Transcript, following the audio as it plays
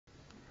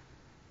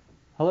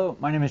Hello,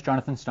 my name is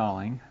Jonathan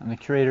Stalling. I'm the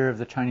curator of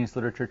the Chinese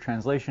Literature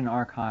Translation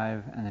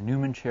Archive and the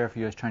Newman Chair for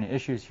U.S.-China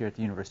Issues here at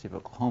the University of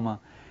Oklahoma.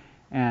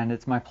 And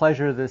it's my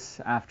pleasure this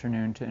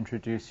afternoon to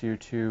introduce you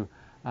to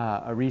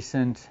a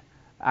recent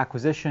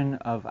acquisition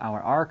of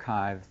our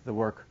archive, the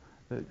work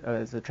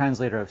as a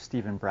translator of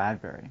Stephen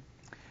Bradbury.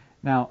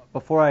 Now,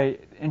 before I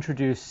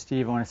introduce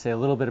Steve, I want to say a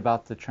little bit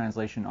about the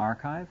Translation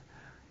Archive.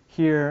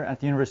 Here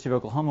at the University of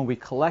Oklahoma, we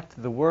collect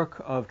the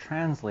work of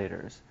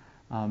translators,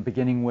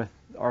 beginning with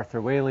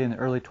Arthur Waley in the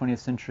early 20th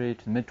century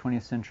to the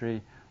mid-20th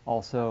century,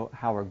 also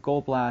Howard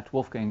Goldblatt,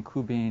 Wolfgang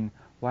Kubin,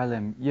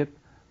 Wilhelm Yip,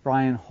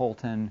 Brian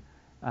Holton,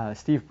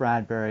 Steve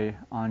Bradbury,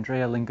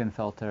 Andrea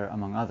Lingenfelter,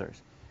 among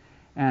others.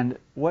 And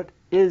what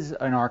is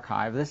an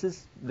archive? This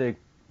is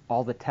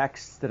all the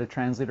texts that a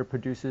translator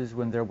produces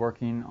when they're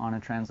working on a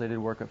translated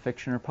work of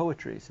fiction or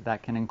poetry. So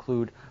that can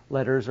include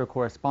letters or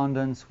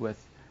correspondence with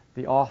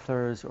the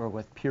authors or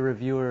with peer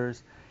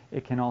reviewers.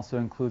 It can also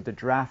include the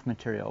draft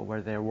material where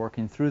they're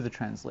working through the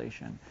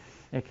translation.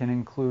 It can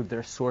include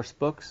their source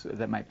books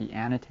that might be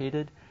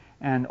annotated.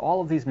 And all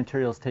of these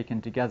materials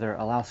taken together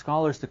allow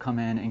scholars to come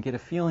in and get a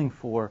feeling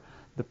for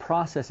the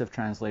process of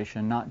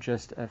translation, not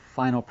just a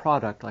final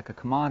product like a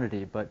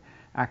commodity, but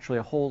actually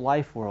a whole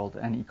life world,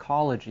 an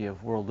ecology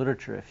of world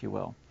literature, if you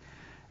will.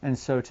 And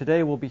so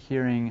today we'll be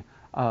hearing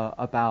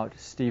about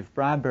Steve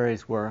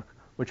Bradbury's work,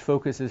 which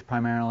focuses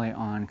primarily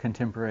on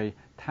contemporary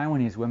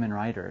Taiwanese women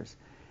writers.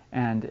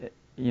 And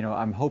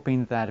I'm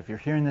hoping that if you're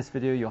hearing this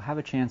video, you'll have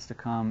a chance to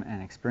come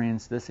and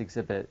experience this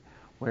exhibit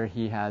where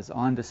he has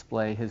on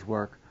display his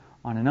work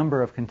on a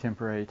number of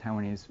contemporary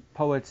Taiwanese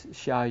poets.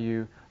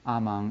 Xiaoyu,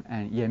 Amang,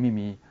 and Ye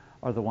Mimi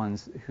are the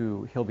ones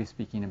who he'll be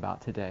speaking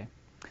about today.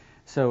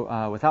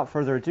 So without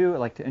further ado, I'd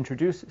like to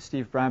introduce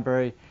Steve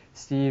Bradbury.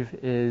 Steve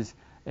is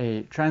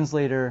a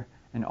translator,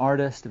 an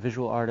artist, a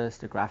visual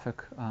artist, a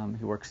graphic.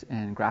 He works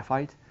in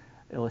graphite,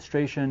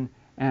 illustration,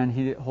 and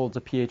he holds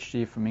a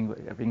PhD from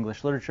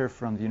English literature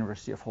from the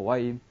University of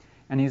Hawaii.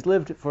 And he's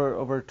lived for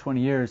over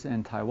 20 years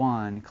in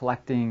Taiwan,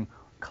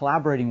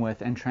 collaborating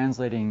with and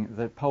translating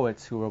the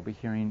poets who we'll be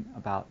hearing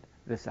about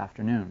this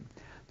afternoon.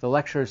 The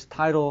lecture's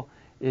title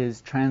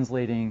is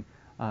Translating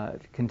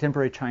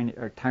Contemporary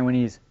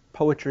Taiwanese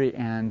Poetry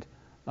and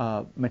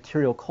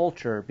Material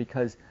Culture,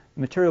 because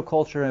material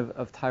culture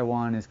of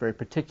Taiwan is very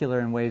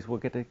particular in ways we'll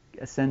get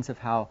a sense of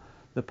how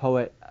the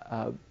poet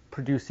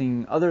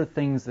producing other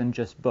things than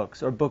just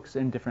books, or books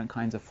in different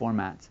kinds of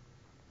formats.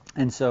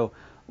 And so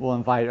we'll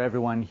invite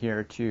everyone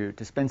here to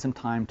spend some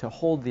time to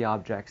hold the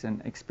objects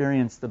and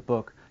experience the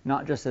book,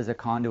 not just as a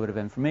conduit of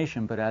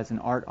information, but as an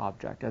art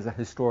object, as a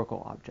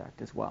historical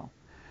object as well.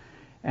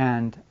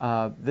 And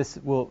this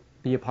will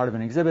be a part of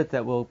an exhibit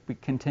that will be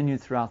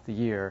continued throughout the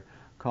year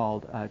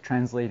called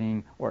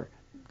Translating or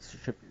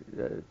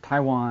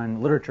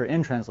Taiwan Literature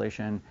in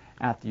Translation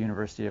at the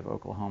University of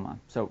Oklahoma.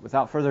 So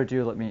without further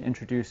ado, let me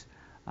introduce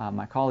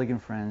my colleague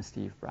and friend,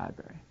 Steve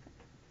Bradbury.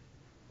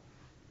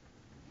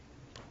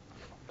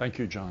 Thank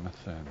you,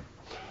 Jonathan.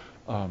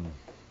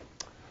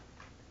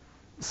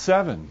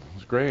 7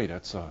 is great.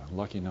 That's a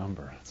lucky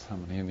number. That's how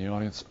many in the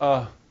audience.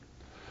 I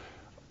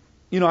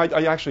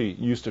actually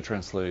used to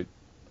translate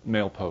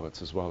male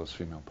poets as well as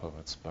female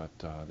poets,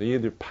 but they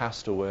either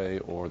passed away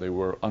or they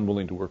were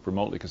unwilling to work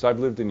remotely, because I've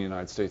lived in the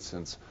United States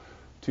since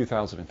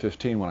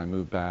 2015 when I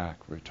moved back,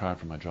 retired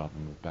from my job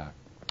and moved back.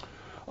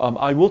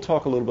 I will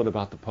talk a little bit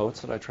about the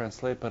poets that I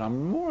translate, but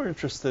I'm more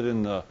interested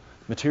in the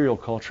material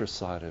culture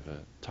side of it,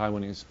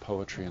 Taiwanese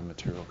poetry and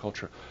material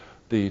culture,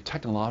 the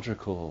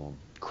technological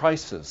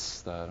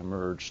crisis that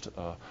emerged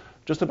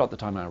just about the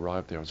time I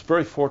arrived there. I was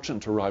very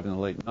fortunate to arrive in the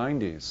late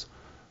 90s.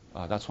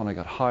 That's when I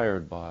got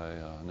hired by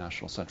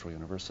National Central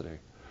University.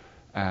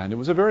 And it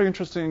was a very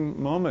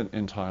interesting moment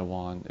in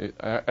Taiwan.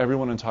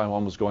 Everyone in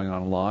Taiwan was going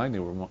online. They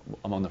were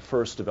among the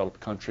first developed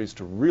countries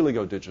to really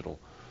go digital.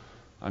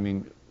 I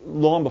mean,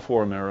 long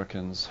before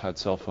Americans had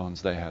cell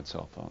phones, they had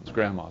cell phones.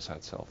 Grandmas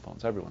had cell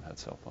phones. Everyone had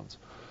cell phones.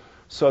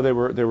 So they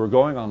were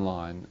going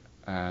online,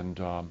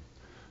 and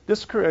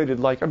this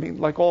created,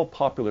 like all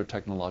popular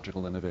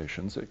technological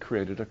innovations, it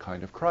created a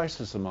kind of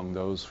crisis among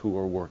those who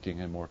were working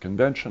in more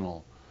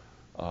conventional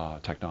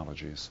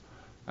technologies,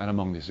 and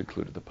among these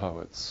included the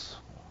poets.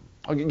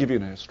 I'll give you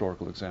an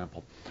historical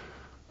example.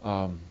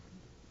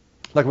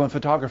 Like when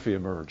photography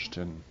emerged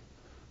in,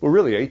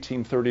 really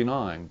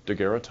 1839,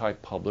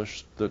 daguerreotype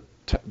published the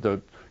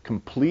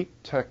complete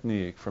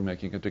technique for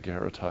making a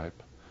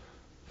daguerreotype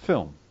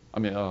film.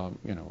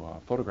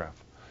 Photograph.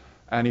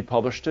 And he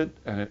published it,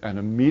 and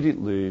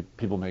immediately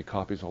people made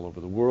copies all over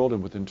the world,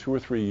 and within 2 or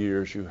 3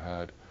 years you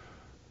had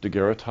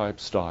daguerreotype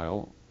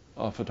style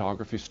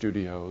photography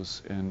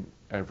studios in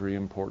every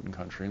important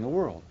country in the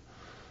world.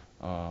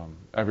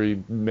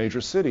 Every major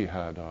city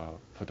had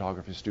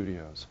photography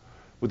studios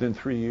within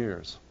 3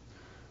 years.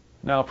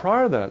 Now,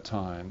 prior to that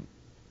time,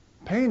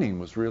 painting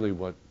was really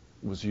what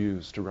was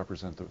used to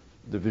represent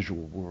the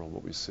visual world,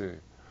 what we see.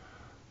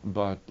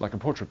 But like a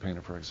portrait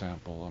painter, for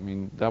example,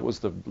 that was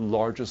the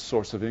largest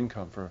source of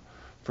income for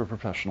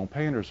professional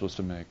painters, was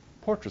to make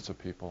portraits of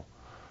people.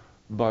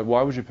 But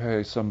why would you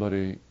pay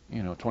somebody,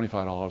 $25,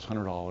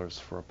 $100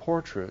 for a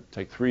portrait,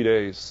 take 3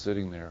 days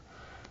sitting there,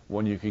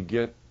 when you could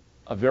get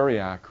a very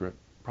accurate,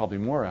 probably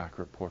more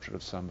accurate portrait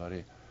of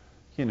somebody,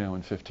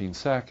 in 15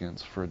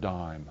 seconds for a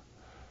dime?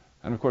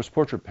 And of course,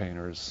 portrait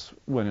painters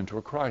went into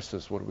a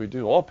crisis. What do we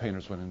do? All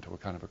painters went into a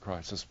kind of a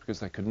crisis because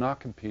they could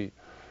not compete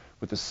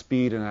with the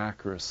speed and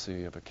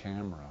accuracy of a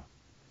camera.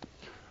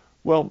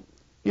 Well,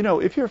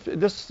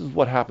 this is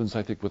what happens,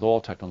 I think, with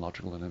all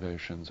technological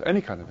innovations.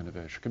 Any kind of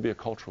innovation. It could be a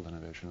cultural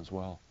innovation as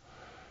well.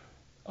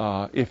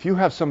 If you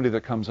have somebody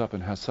that comes up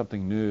and has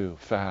something new,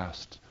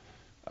 fast,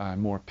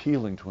 more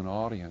appealing to an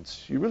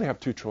audience, you really have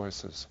two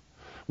choices.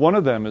 One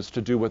of them is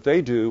to do what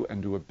they do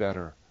and do it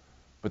better.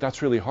 But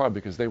that's really hard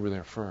because they were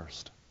there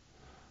first.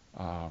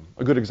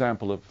 A good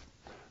example of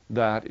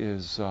that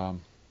is, let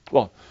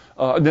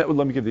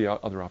me give the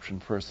other option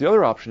first. The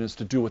other option is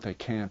to do what they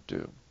can't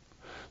do.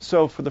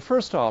 So for the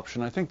first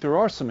option, I think there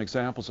are some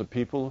examples of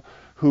people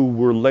who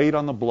were late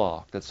on the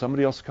block, that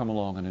somebody else come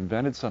along and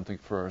invented something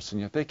first,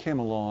 and yet they came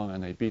along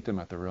and they beat them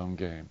at their own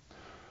game.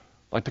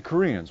 Like the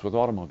Koreans with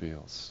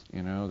automobiles.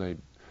 They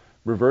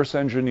reverse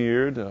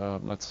engineered,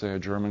 let's say, a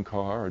German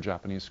car or a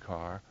Japanese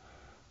car.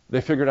 They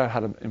figured out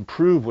how to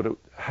improve what it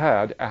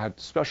had, add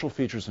special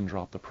features, and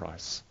drop the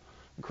price.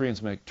 The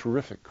Koreans make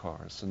terrific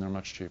cars, and they're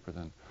much cheaper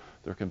than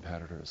their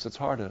competitors. It's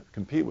hard to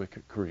compete with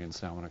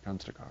Koreans now when it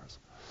comes to cars.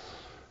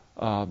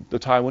 The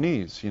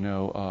Taiwanese,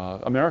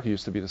 America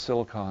used to be the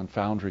silicon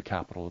foundry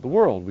capital of the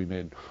world. We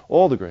made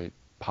all the great,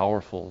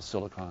 powerful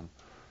silicon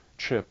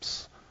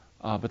chips.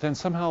 But then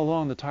somehow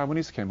along, the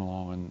Taiwanese came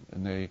along,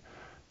 and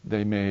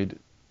they made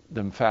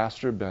them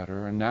faster,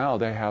 better, and now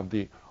they have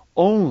the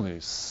only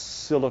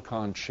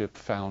silicon chip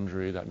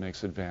foundry that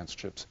makes advanced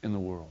chips in the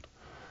world.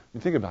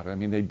 You think about it. I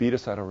mean, they beat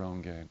us at our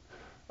own game.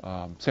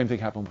 Same thing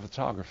happened with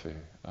photography.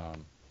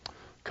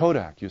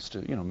 Kodak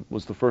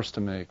was the first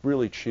to make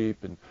really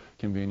cheap and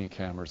convenient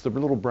cameras. There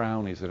were little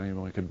brownies that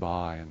anyone could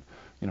buy,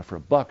 and for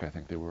 $1, I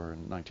think they were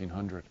in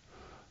 1900.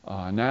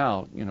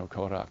 Now,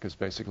 Kodak is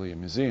basically a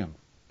museum.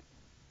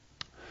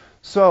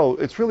 So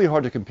it's really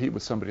hard to compete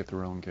with somebody at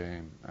their own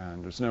game,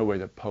 and there's no way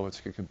that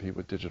poets could compete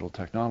with digital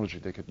technology.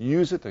 They could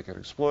use it, they could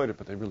exploit it,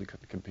 but they really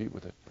couldn't compete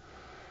with it.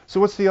 So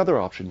what's the other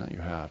option that you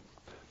have?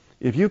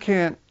 If you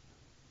can't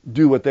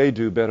do what they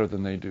do better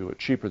than they do it,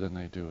 cheaper than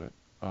they do it,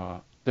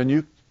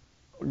 then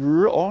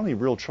only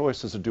real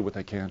choice is to do what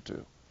they can't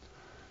do.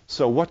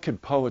 So what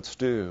could poets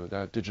do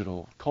that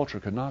digital culture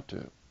could not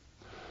do?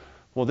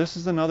 Well, this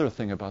is another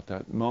thing about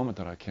that moment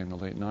that I came in the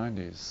late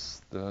 90s.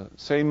 The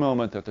same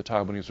moment that the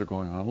Taiwanese were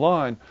going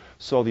online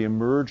saw the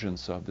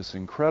emergence of this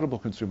incredible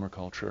consumer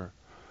culture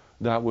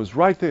that was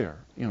right there.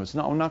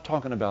 I'm not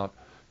talking about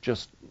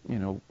just,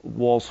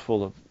 walls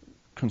full of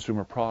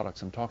consumer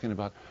products. I'm talking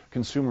about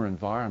consumer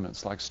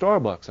environments like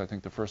Starbucks. I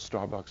think the first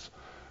Starbucks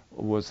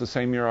was the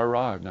same year I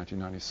arrived,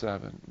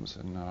 1997. It was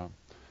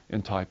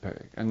in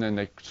Taipei. And then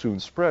they soon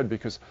spread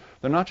because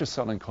they're not just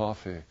selling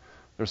coffee.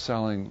 They're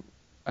selling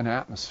an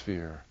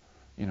atmosphere,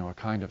 a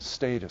kind of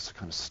status, a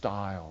kind of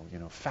style,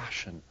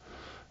 fashion.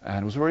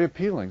 And it was very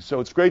appealing.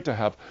 So it's great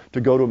to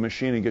go to a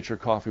machine and get your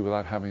coffee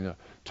without having to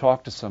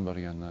talk to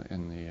somebody in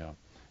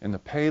the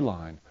pay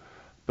line.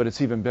 But it's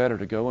even better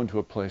to go into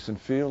a place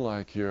and feel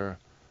like you're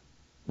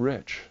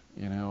rich,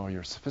 or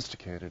you're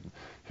sophisticated,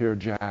 hear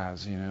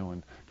jazz,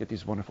 and get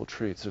these wonderful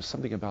treats. There's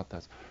something about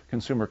that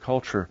consumer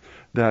culture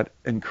that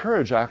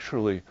encourage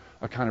actually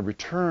a kind of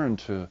return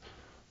to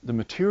the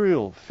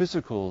material,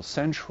 physical,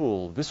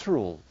 sensual,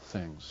 visceral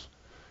things,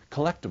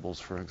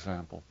 collectibles, for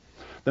example.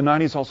 The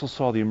 90s also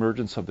saw the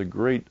emergence of the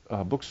great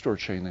bookstore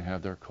chain they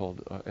have there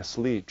called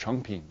Esli,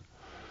 Chongping.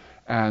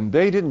 And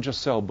they didn't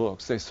just sell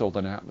books, they sold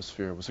an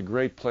atmosphere. It was a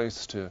great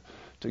place to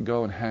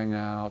go and hang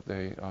out.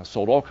 They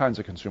sold all kinds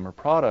of consumer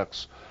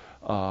products,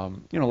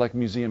 like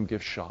museum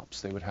gift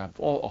shops. They would have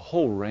a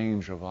whole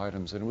range of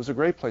items, and it was a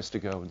great place to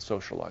go and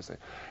socialize. They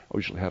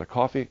usually had a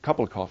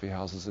couple of coffee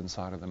houses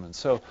inside of them. And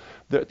so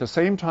at the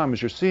same time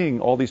as you're seeing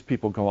all these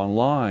people go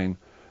online,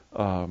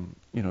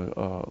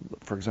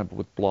 for example,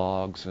 with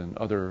blogs and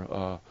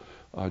other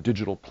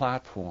digital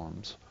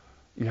platforms,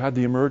 you had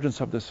the emergence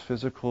of this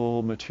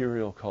physical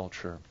material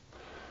culture.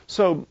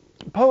 So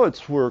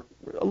poets were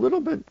a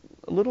little bit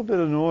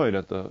annoyed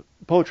at the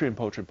poetry, and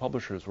poetry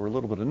publishers were a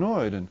little bit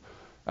annoyed and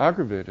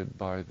aggravated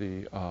by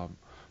the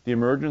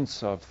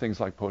emergence of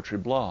things like poetry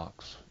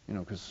blogs,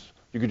 because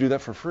you could do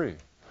that for free.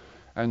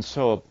 And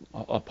so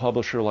a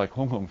publisher like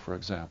Hong Kong, for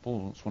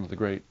example, it's one of the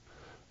great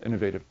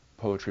innovative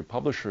poetry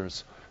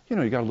publishers,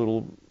 you got a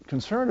little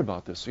concerned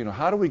about this.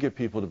 How do we get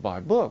people to buy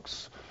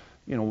books,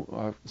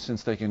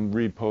 since they can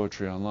read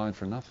poetry online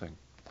for nothing?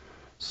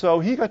 So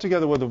he got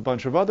together with a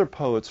bunch of other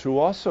poets who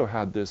also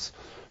had this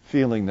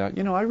feeling that,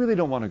 I really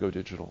don't want to go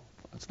digital.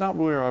 It's not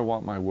where I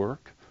want my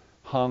work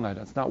hung.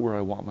 That's not where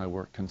I want my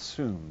work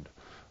consumed.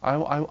 I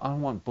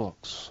want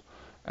books.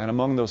 And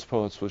among those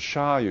poets was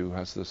Shayu, who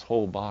has this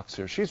whole box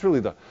here. She's really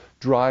the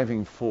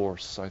driving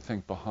force, I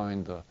think,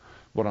 behind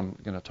what I'm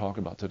going to talk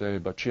about today.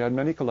 But she had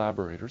many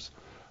collaborators,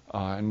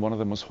 and one of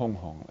them was Hong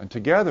Hong. And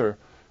together,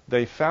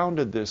 they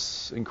founded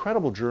this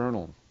incredible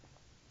journal,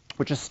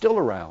 which is still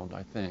around,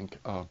 I think,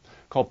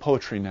 called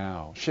Poetry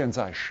Now, 现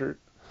在诗.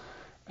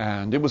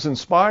 And it was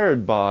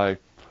inspired by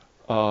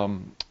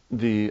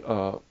the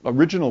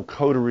original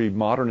coterie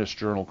modernist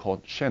journal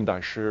called 现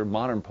代诗,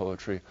 Modern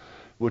Poetry,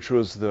 which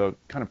was the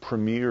kind of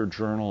premier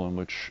journal in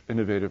which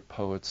innovative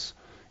poets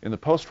in the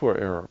post-war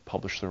era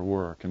published their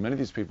work. And many of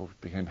these people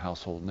became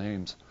household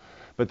names.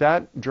 But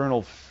that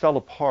journal fell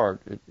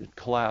apart. It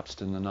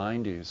collapsed in the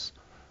 90s.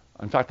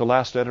 In fact, the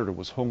last editor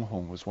was Hong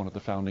Hong, was one of the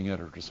founding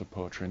editors of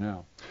Poetry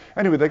Now.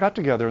 Anyway, they got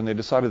together and they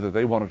decided that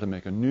they wanted to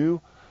make a new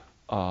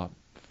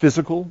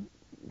physical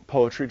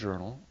poetry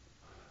journal,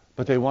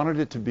 but they wanted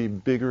it to be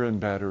bigger and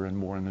better and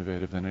more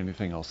innovative than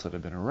anything else that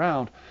had been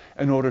around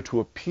in order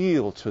to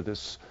appeal to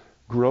this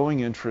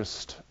growing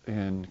interest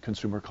in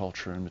consumer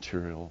culture and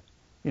material.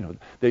 You know,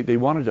 they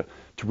wanted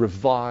to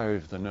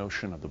revive the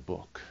notion of the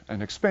book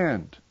and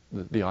expand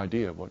the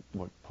idea of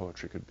what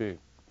poetry could be.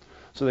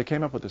 So they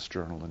came up with this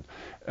journal,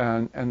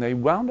 and they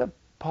wound up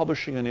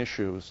publishing an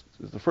issue.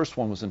 The first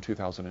one was in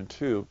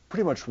 2002,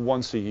 pretty much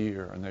once a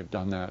year, and they've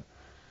done that,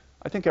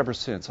 I think, ever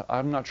since.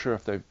 I'm not sure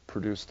if they've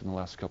produced in the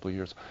last couple of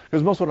years,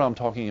 because most of what I'm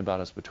talking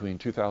about is between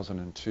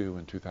 2002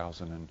 and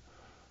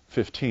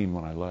 2015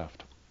 when I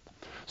left.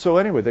 So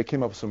anyway, they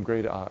came up with some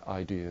great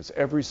ideas.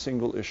 Every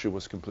single issue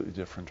was completely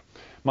different.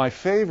 My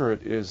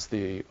favorite is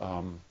the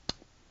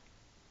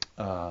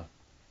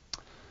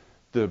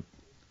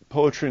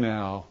Poetry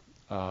Now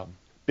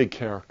big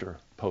character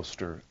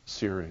poster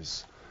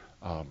series.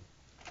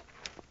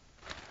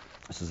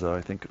 This is,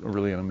 I think,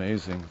 really an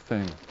amazing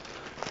thing.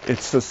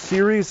 It's a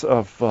series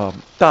of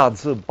大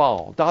字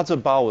报. 大字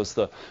报 is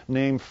the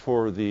name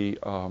for the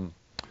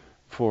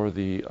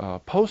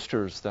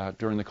posters that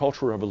during the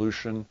Cultural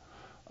Revolution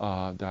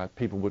that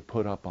people would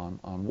put up on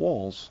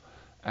walls,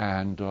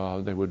 and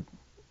it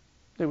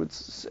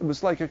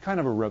was like a kind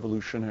of a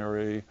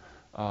revolutionary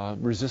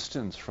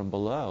resistance from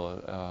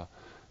below.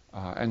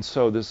 And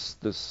so this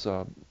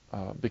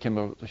became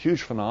a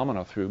huge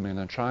phenomenon through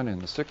mainland China in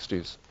the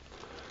 60s.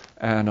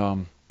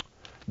 And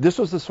this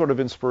was the sort of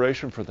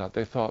inspiration for that.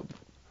 They thought,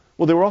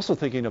 well, they were also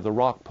thinking of the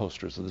rock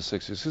posters of the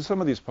 60s. Because some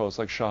of these poets,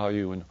 like Xia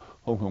Yu and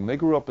Hong Hong, they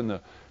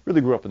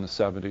really grew up in the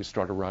 70s,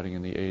 started writing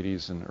in the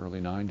 80s and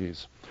early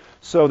 90s.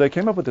 So they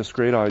came up with this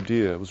great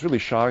idea. It was really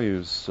Xia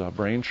Yu's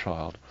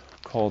brainchild,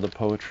 called the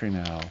Poetry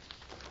Now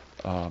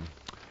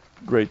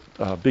great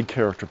big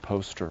character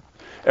poster.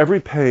 Every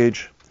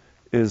page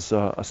is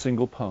a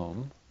single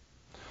poem,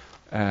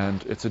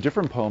 and it's a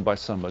different poem by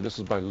somebody. This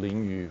is by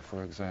Ling Yu,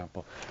 for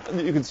example.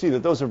 And you can see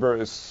that those are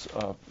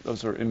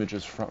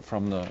images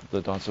from the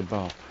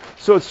Dazibao.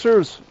 So it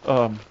serves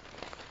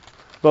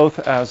both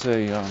as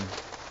a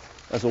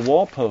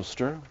wall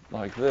poster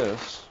like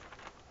this,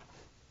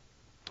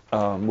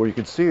 where you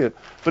can see it,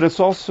 but it's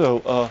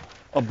also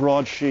a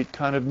broadsheet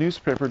kind of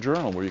newspaper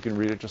journal where you can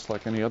read it just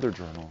like any other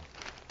journal.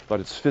 But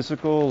it's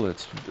physical,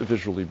 it's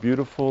visually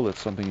beautiful,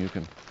 it's something you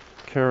can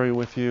carry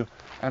with you,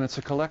 and it's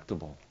a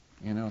collectible.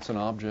 You know, it's an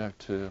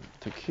object to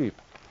keep.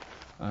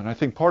 And I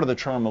think part of the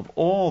charm of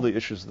all the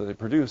issues that they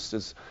produced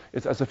is,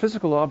 as a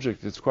physical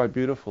object, it's quite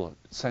beautiful,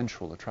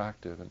 sensual,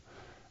 attractive,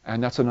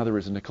 and that's another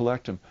reason to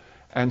collect them.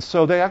 And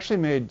so they actually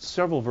made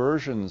several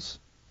versions,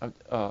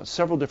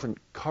 several different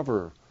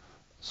covers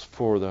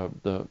for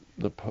the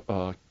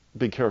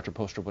big character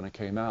poster when it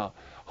came out,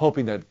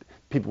 hoping that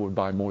people would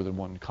buy more than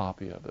one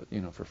copy of it,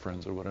 you know, for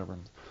friends or whatever.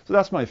 So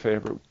that's my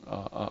favorite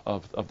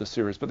of the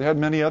series. But they had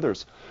many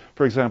others.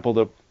 For example,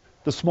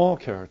 the small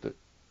character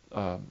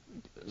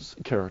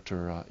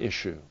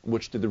issue,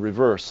 which did the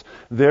reverse.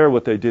 There,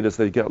 what they did is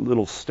they got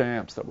little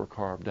stamps that were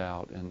carved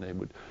out, and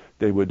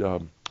they would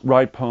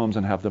write poems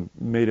and have them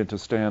made into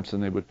stamps,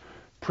 and they would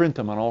print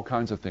them on all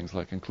kinds of things,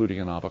 like including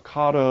an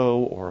avocado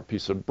or a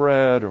piece of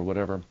bread or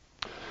whatever.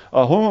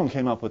 Hong Hong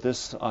came up with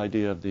this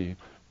idea of the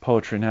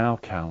Poetry Now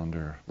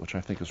calendar, which I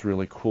think is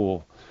really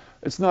cool.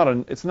 It's not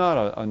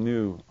a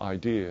new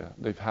idea.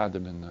 They've had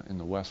them in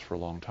the West for a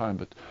long time,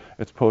 but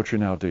it's Poetry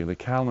Now Daily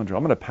Calendar.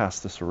 I'm going to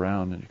pass this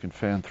around, and you can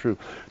fan through.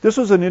 This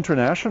was an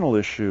international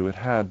issue. It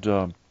had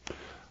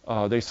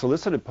they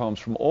solicited poems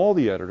from all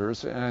the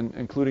editors, and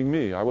including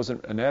me. I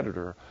wasn't an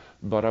editor,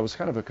 but I was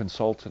kind of a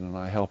consultant, and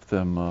I helped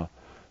them.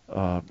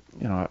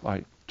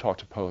 I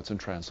talked to poets and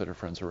translator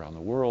friends around the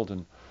world,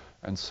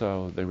 and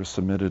so they were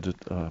submitted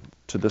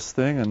to this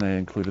thing, and they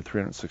included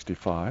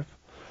 365.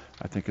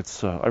 I think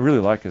it's, I really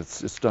like it.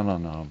 It's done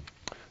on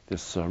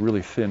this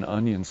really thin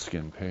onion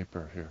skin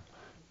paper here.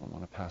 I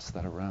want to pass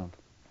that around.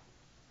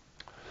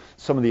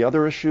 Some of the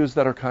other issues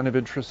that are kind of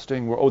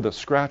interesting were, the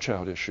scratch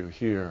out issue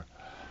here.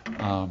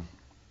 Cut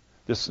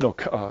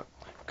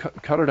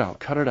it out.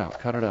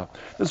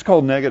 This is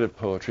called negative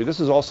poetry. This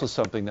is also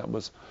something that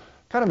was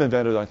kind of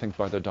invented, I think,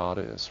 by the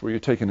Dadaists, where you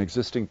take an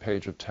existing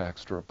page of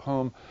text or a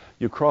poem,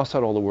 you cross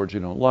out all the words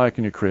you don't like,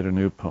 and you create a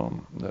new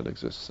poem that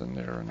exists in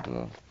there.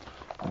 And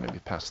I'll maybe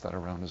pass that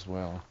around as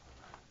well.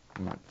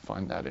 You might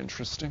find that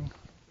interesting.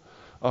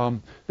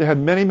 They had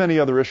many, many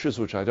other issues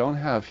which I don't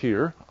have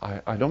here.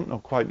 I don't know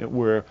quite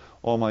where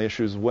all my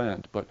issues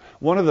went, but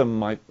one of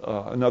them,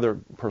 another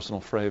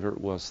personal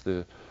favorite, was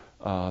the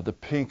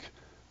pink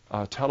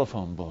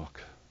telephone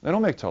book. They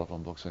don't make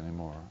telephone books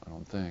anymore, I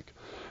don't think.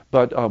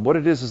 But what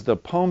it is the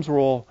poems were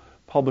all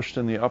published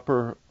in the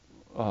upper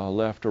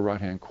left or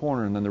right-hand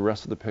corner, and then the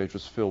rest of the page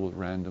was filled with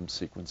random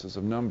sequences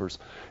of numbers.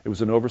 It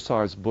was an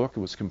oversized book. It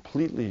was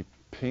completely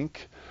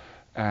pink,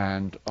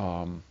 and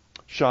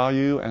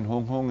Xiaoyu and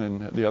Hong Hong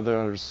and the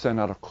others sent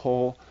out a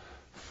call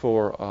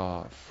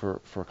for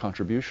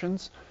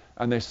contributions,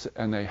 and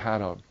they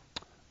had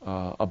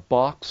a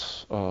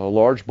box, a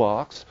large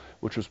box,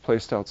 which was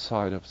placed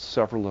outside of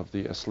several of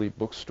the asleep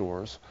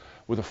bookstores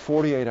with a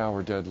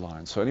 48-hour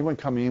deadline. So anyone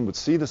coming in would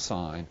see the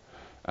sign,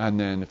 and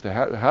then if they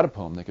had a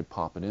poem, they could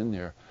pop it in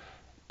there.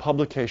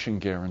 Publication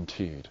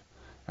guaranteed.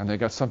 And they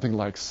got something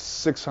like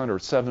 600 or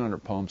 700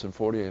 poems in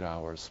 48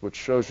 hours, which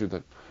shows you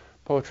that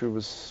poetry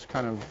was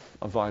kind of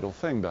a vital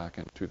thing back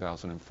in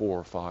 2004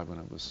 or 5 when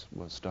it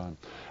was done.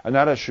 And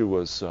that issue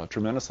was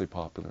tremendously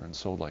popular and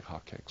sold like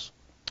hotcakes.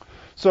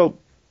 So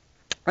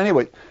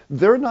anyway,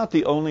 they're not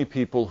the only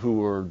people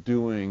who are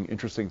doing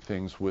interesting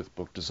things with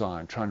book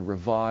design, trying to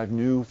revive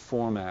new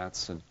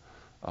formats and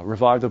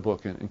revive the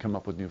book and come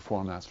up with new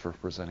formats for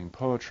presenting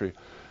poetry.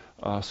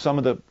 Some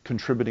of the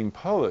contributing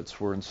poets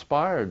were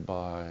inspired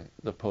by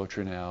the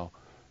Poetry Now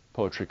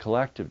Poetry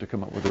Collective to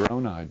come up with their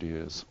own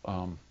ideas.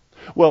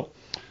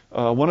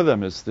 One of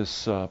them is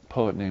this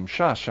poet named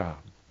Sha Sha.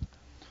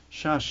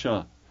 Sha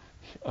Sha.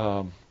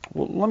 Well,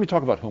 let me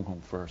talk about Hong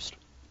Hong first.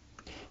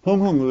 Hong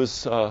Hong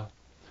was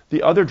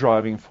the other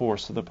driving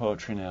force of the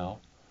Poetry Now.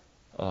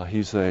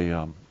 He's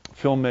a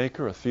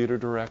filmmaker, a theater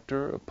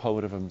director, a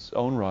poet of his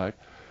own right.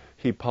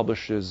 He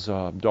publishes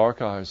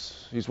Dark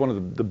Eyes. He's one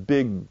of the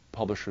big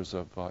publishers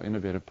of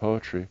innovative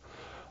poetry.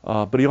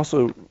 But he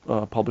also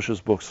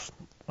publishes books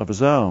of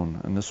his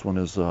own. And this one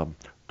is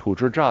Tu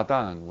Zhi Zha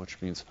Dan,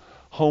 which means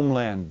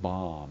Homeland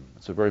Bomb.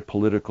 It's a very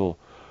political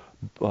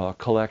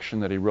collection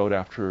that he wrote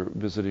after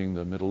visiting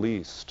the Middle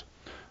East.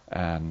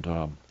 And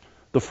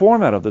the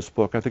format of this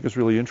book, I think, is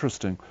really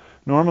interesting.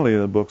 Normally,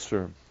 the books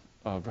have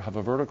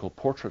a vertical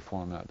portrait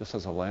format. This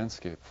has a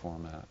landscape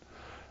format.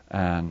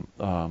 And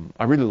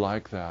I really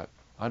like that.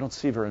 I don't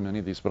see very many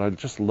of these, but I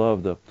just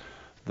love the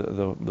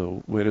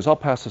way it is. I'll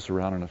pass this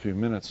around in a few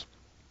minutes.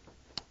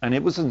 And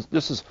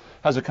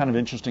has a kind of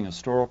interesting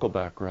historical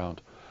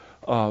background.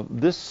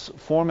 This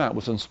format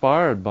was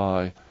inspired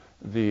by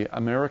the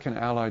American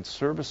Allied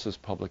Services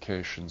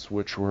publications,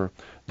 which were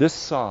this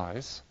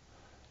size,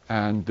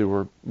 and there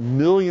were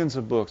millions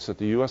of books that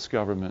the U.S.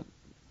 government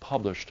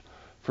published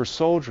for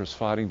soldiers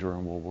fighting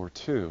during World War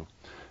II.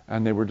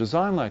 And they were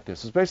designed like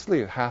this. It's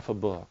basically half a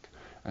book.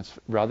 And it's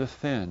rather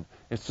thin.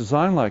 It's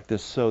designed like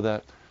this so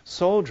that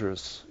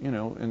soldiers,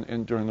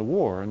 during the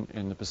war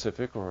in the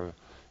Pacific or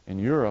in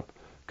Europe,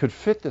 could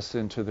fit this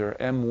into their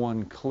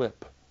M1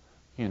 clip,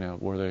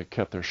 where they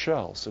kept their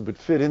shells. It would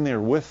fit in there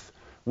with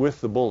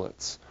the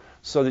bullets,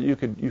 so that you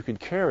could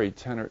carry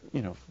 10 or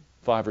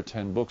 5 or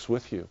 10 books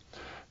with you,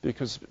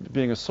 because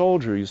being a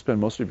soldier, you spend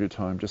most of your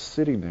time just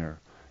sitting there.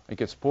 It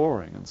gets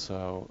boring, and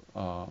so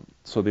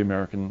the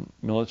American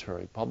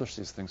military published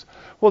these things.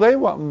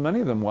 Well, many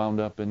of them wound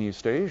up in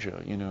East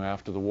Asia,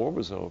 after the war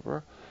was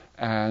over,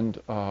 and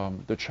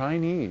the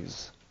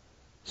Chinese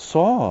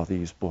saw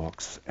these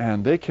books,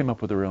 and they came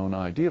up with their own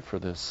idea for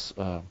this.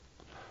 Let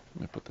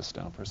me put this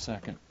down for a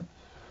second.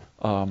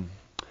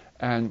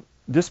 And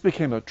this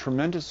became a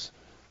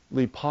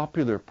tremendously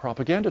popular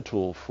propaganda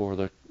tool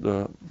for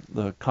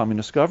the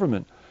communist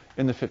government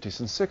in the 50s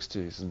and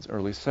 60s and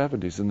early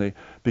 70s, and they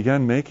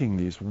began making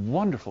these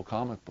wonderful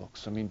comic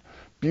books. I mean,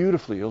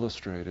 beautifully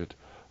illustrated,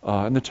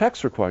 and the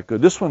texts are quite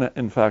good. This one,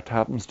 in fact,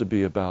 happens to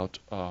be about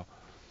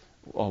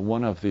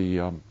one of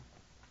the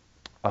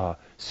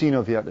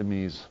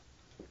Sino-Vietnamese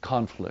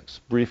conflicts,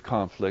 brief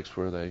conflicts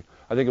where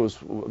I think it was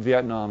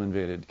Vietnam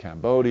invaded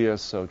Cambodia,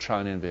 so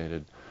China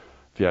invaded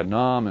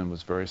Vietnam and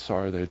was very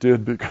sorry they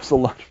did, because a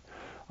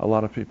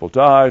lot of people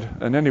died.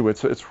 And anyway,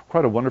 it's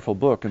quite a wonderful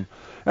book. And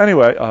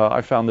anyway,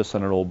 I found this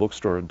in an old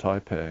bookstore in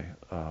Taipei.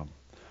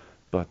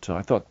 But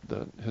I thought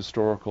the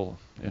historical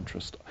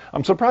interest.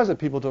 I'm surprised that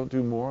people don't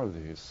do more of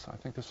these. I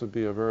think this would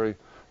be a very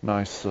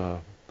nice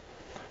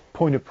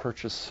point of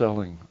purchase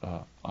selling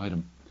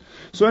item.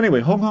 So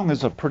anyway, Hong Hong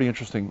is a pretty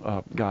interesting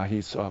guy.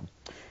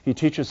 He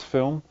teaches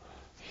film.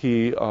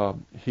 He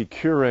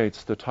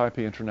curates the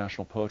Taipei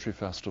International Poetry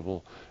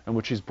Festival, in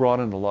which he's brought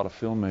in a lot of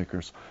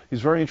filmmakers.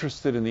 He's very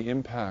interested in the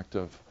impact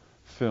of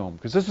film,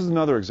 because this is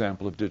another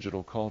example of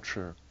digital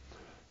culture.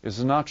 It's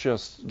not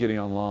just getting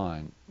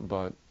online,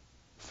 but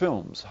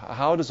films.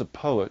 How does a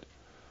poet,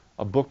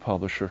 a book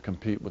publisher,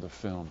 compete with a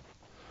film?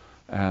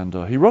 And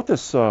he wrote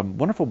this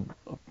wonderful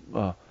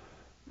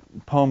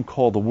poem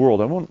called The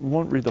World. I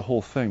won't read the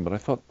whole thing, but I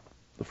thought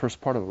the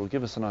first part of it will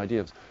give us an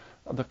idea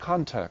of the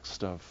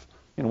context of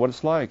what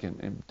it's like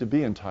to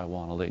be in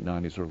Taiwan in the late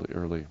 90s,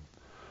 early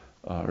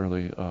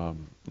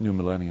new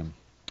millennium.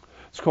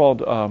 It's called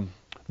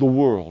The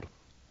World.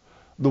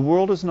 The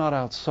world is not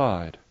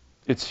outside.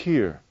 It's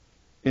here,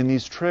 in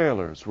these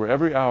trailers, where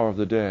every hour of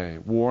the day,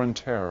 war and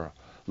terror,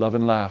 love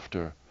and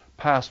laughter,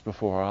 pass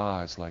before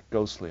our eyes like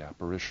ghostly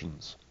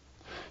apparitions.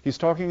 He's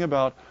talking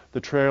about the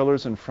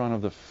trailers in front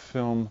of the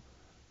film,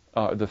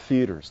 the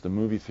theaters, the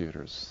movie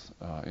theaters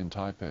in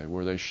Taipei,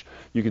 where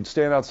you can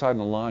stand outside in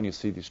the line, you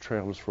see these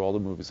trailers for all the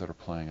movies that are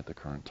playing at the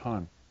current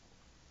time.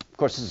 Of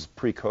course, this is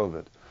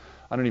pre-COVID.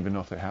 I don't even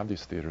know if they have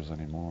these theaters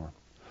anymore.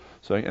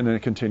 So, and then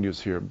it continues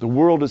here. The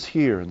world is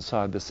here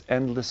inside this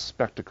endless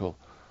spectacle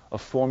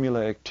of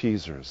formulaic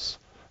teasers.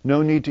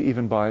 No need to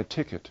even buy a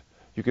ticket.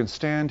 You can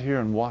stand here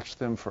and watch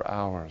them for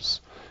hours.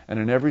 And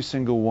in every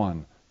single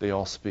one, they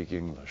all speak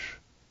English.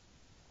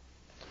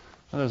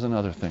 Now, there's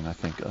another thing, I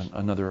think,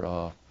 another,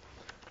 I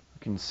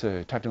can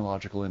say,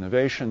 technological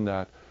innovation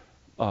that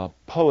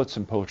poets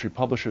and poetry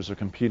publishers are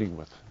competing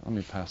with. Let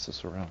me pass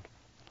this around.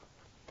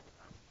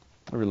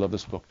 I really love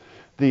this book.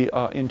 The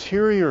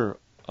interior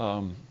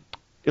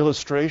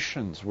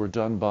illustrations were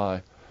done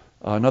by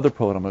another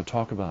poet I'm going to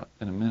talk about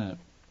in a minute.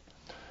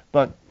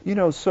 But, you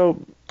know,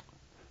 so,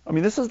 I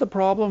mean, this is the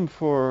problem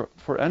for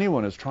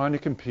anyone who's trying to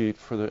compete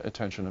for the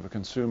attention of a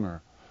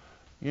consumer.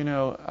 You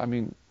know, I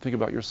mean, think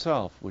about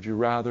yourself. Would you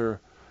rather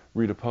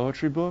read a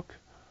poetry book,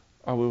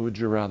 or would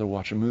you rather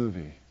watch a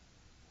movie?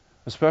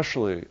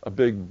 Especially a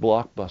big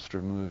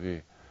blockbuster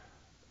movie,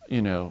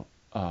 you know,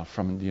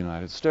 from the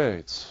United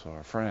States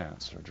or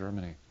France or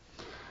Germany.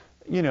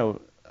 You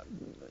know,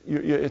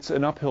 it's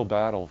an uphill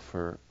battle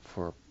for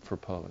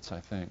poets,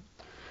 I think.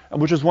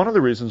 And which is one of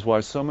the reasons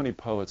why so many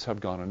poets have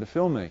gone into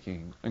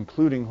filmmaking,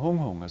 including Hong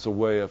Hong, as a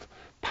way of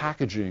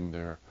packaging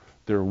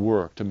their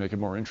work to make it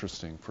more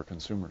interesting for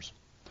consumers.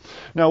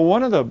 Now,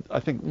 one of the, I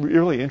think,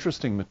 really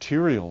interesting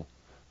material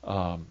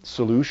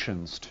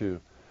solutions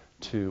to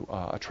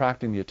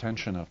attracting the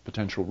attention of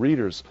potential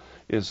readers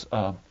is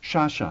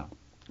Shasha.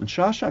 And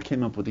Shasha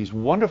came up with these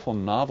wonderful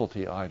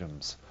novelty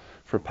items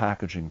for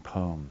packaging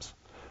poems.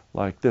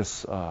 Like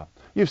this,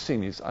 you've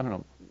seen these, I don't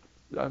know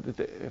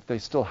if they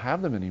still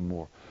have them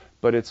anymore,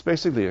 but it's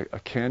basically a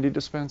candy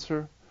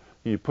dispenser.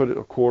 You put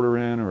a quarter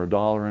in or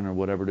 $1 in or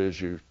whatever it is,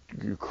 you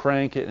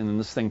crank it and then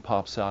this thing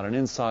pops out, and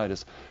inside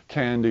is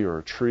candy or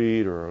a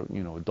treat or,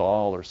 you know, a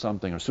doll or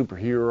something, or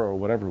superhero or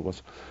whatever it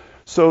was.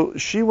 So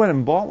she went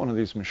and bought one of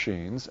these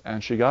machines,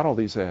 and she got all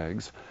these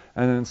eggs,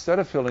 and then instead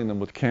of filling them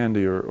with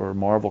candy or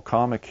Marvel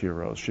comic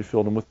heroes, she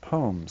filled them with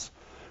poems,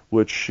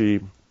 which she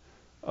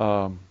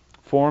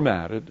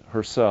formatted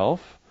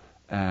herself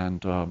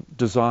and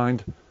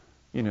designed,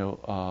 you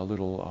know,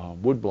 little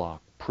woodblock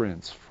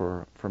prints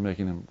for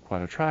making them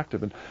quite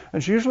attractive.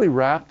 And she usually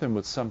wrapped them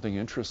with something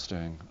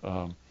interesting,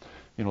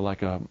 you know,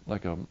 like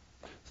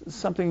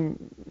something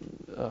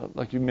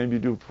like you maybe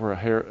do for a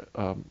hair,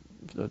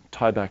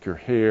 tie back your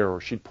hair,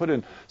 or she'd put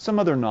in some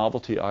other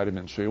novelty item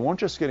in, so you weren't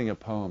just getting a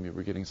poem, you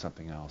were getting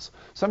something else.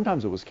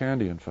 Sometimes it was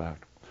candy, in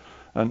fact.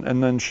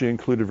 And then she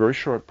included very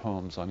short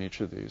poems on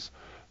each of these.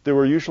 There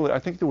were usually, I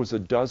think there was a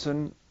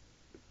dozen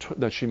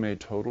that she made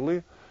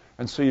totally,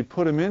 and so you'd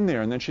put them in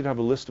there, and then she'd have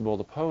a list of all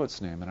the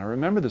poets' names. And I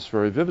remember this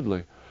very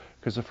vividly,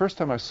 because the first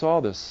time I saw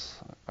this,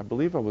 I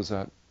believe it was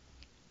a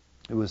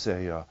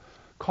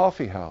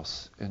coffee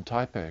house in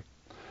Taipei,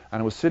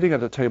 and I was sitting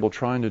at a table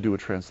trying to do a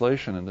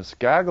translation, and this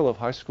gaggle of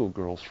high school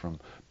girls from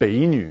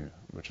Beinu,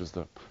 which is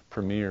the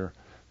premier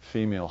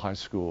female high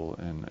school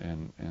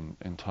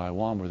in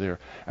Taiwan, were there,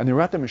 and they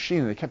were at the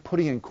machine, and they kept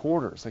putting in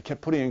quarters. They kept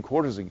putting in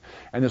quarters, and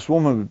this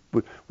woman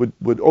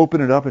would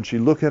open it up, and she'd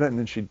look at it, and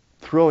then she'd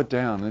throw it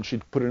down, and then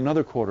she'd put in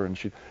another quarter, and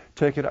she'd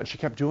take it out. She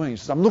kept doing it.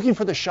 She says, "I'm looking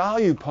for the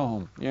Xiaoyu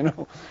poem," you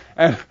know,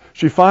 and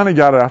she finally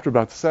got it after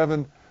about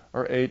 7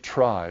 or 8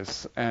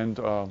 tries, and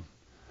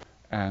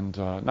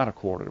not a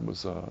quarter, it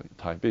was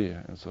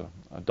Taipei, it was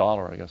a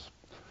dollar, I guess,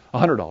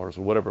 $100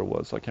 or whatever it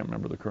was. I can't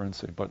remember the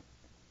currency,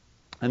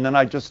 and then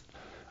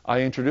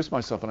I introduced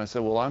myself and I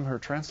said, well, I'm her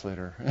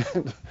translator,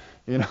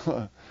 you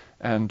know,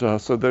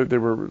 and so they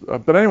were,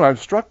 but anyway, I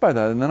was struck by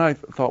that, and then I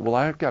thought, well,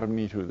 I've got to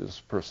meet who this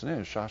person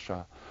is,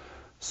 Shasha.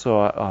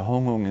 So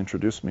Hong Hong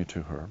introduced me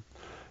to her,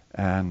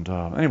 and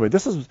anyway,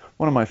 this is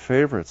one of my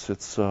favorites.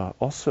 It's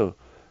also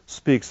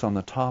speaks on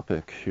the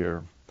topic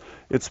here.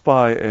 It's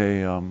by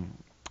a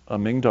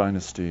Ming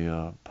Dynasty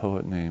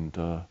poet named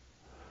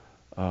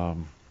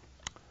Gong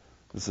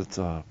Zi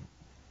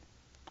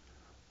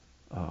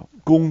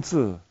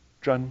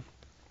Zhan.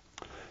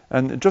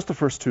 And just the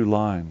first 2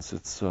 lines,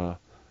 it's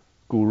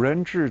古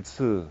人至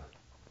字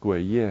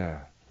鬼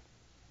夜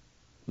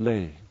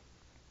泪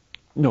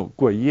no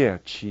鬼夜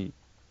期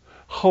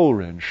后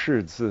人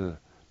识字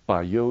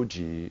百忧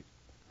集.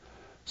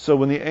 So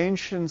when the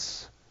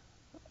ancients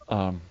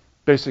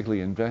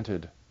basically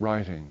invented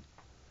writing,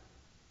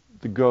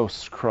 the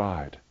ghosts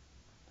cried,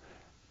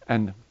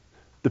 and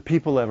the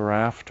people ever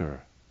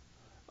after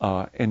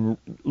in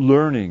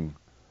learning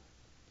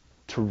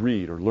to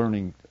read or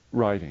learning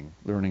writing,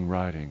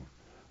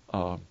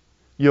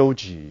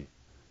 Yoji,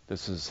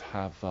 this is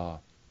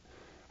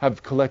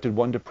have collected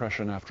one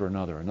depression after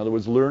another. In other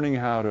words, learning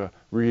how to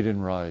read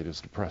and write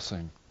is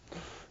depressing.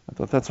 I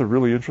thought that's a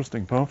really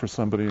interesting poem for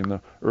somebody in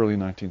the early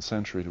 19th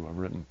century to have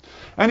written.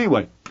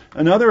 Anyway,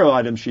 another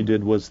item she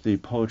did was the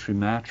poetry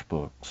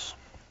matchbooks,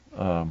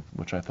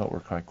 which I thought were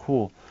quite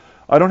cool.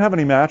 I don't have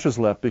any matches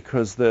left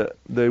because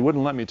they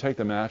wouldn't let me take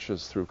the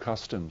matches through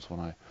customs when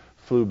I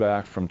flew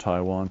back from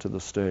Taiwan to the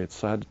States,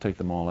 so I had to take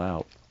them all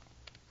out.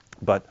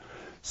 But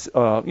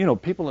you know,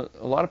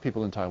 a lot of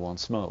people in Taiwan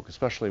smoke,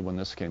 especially when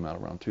this came out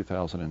around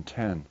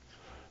 2010.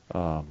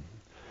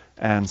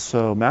 And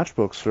so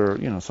matchbooks are,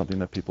 you know, something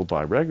that people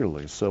buy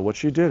regularly. So what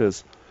she did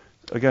is,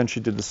 again, she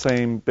did the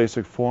same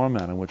basic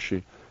format in which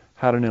she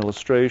had an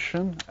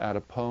illustration, add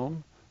a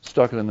poem,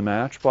 stuck it in the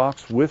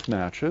matchbox with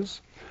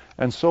matches,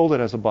 and sold it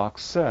as a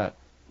box set.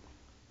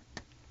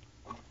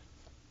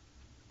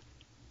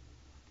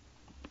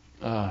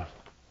 And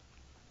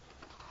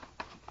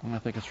I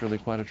think it's really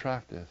quite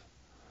attractive.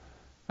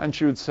 And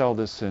she would sell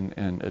this in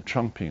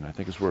Chongping, I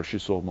think is where she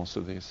sold most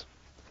of these.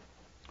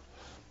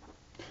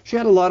 She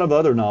had a lot of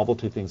other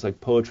novelty things like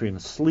poetry in a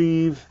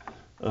sleeve.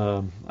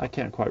 I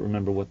can't quite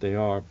remember what they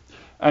are.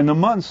 And the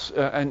months,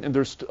 and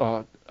there's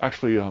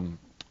actually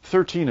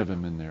 13 of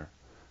them in there,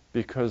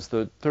 because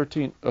the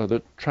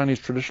Chinese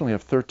traditionally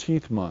have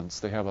 13th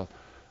months. They have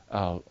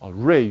a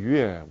Rui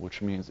Yue,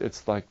 which means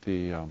it's like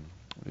the what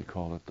do you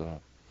call it,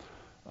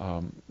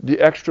 the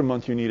extra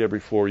month you need every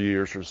 4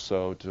 years or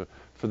so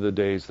for the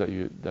days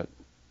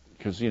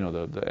because you know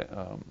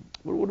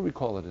what do we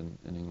call it in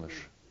English?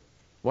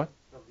 What?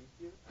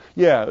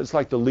 Yeah, it's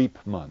like the leap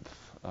month.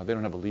 They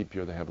don't have a leap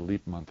year; they have a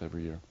leap month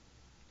every year.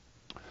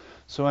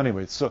 So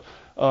anyway, so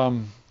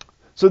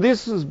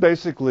this is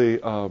basically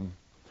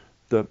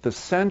the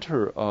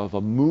center of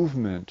a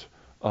movement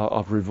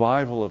of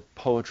revival of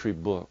poetry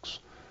books.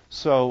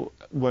 So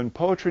when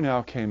Poetry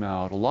Now came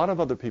out, a lot of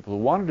other people who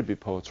wanted to be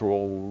poets or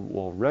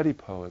already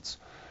poets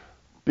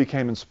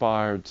became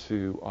inspired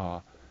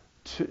to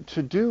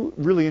do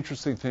really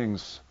interesting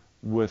things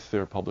with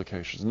their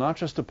publications, not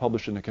just to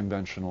publish in a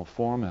conventional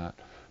format,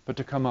 but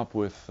to come up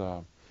with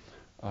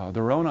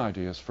their own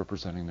ideas for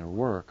presenting their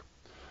work.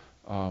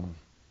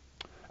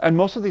 And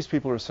most of these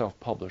people are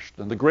self-published.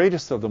 And the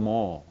greatest of them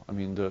all, I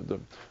mean,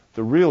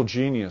 the real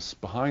genius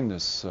behind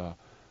this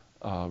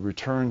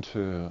return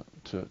to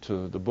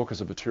the book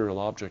as a material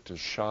object is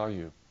Sha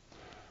Yu.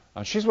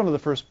 She's one of the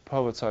first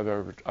poets I've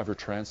ever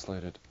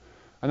translated.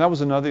 And that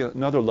was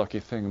another lucky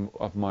thing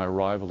of my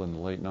arrival in the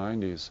late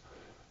 90s.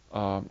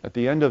 At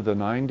the end of the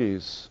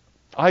 90s,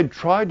 I'd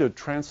tried to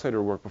translate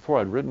her work before.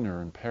 I'd written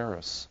her in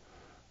Paris.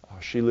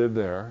 She lived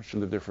there. She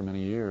lived there for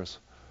many years.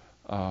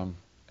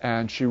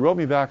 And she wrote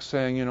me back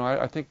saying, you know,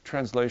 I think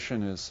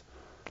translation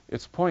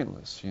it's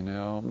pointless, you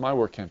know. My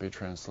work can't be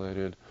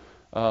translated.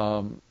 You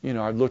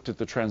know, I've looked at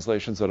the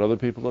translations that other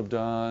people have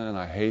done, and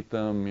I hate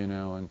them, you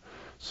know, and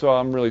so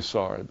I'm really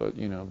sorry, but,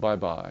 you know,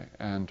 bye-bye.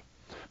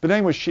 But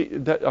anyway,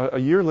 a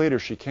year later,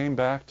 she came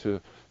back to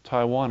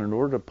Taiwan in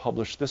order to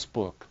publish this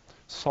book,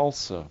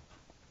 Salsa,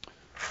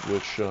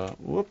 which,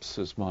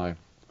 is my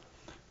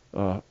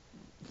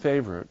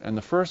favorite, and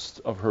the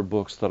first of her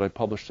books that I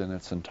published in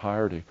its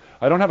entirety.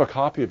 I don't have a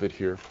copy of it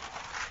here.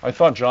 I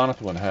thought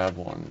Jonathan would have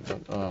one,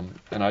 but,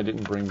 and I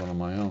didn't bring one of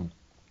my own.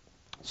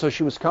 So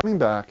she was coming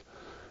back,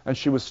 and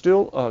she was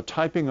still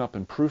typing up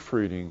and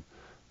proofreading.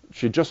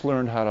 She had just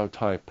learned how to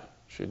type.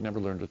 She had never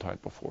learned to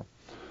type before.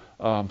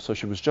 So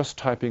she was just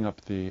typing up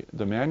the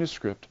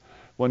manuscript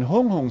when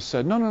Hong Hong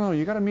said, no,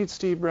 you got to meet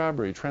Steve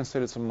Bradbury. He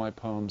translated some of my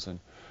poems, and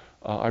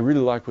I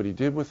really like what he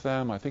did with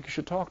them. I think you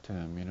should talk to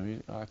him. You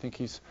know, I think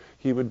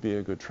he would be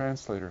a good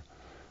translator.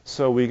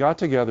 So we got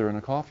together in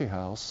a coffee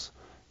house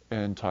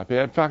in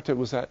Taipei. In fact, it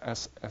was at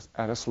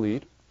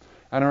Asleet.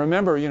 And I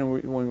remember, you know,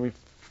 when we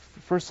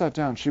first sat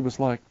down, she was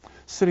like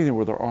sitting there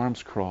with her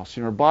arms crossed.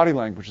 You know, her body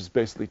language is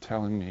basically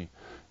telling me,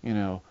 you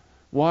know,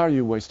 why are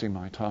you wasting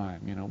my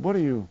time? You know, what are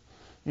you,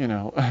 you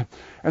know?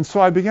 And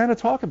so I began to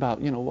talk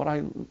about, you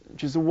know,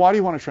 she said, why do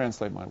you want to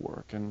translate my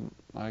work? And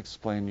I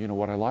explained, you know,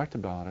 what I liked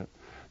about it.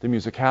 The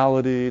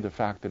musicality, the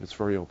fact that it's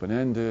very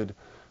open-ended,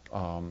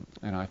 and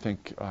I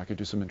think I could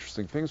do some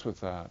interesting things with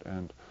that.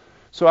 And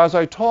so as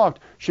I talked,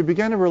 she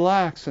began to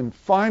relax, and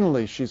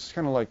finally she's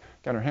kind of like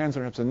got her hands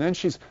on her hips, and then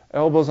she's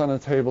elbows on the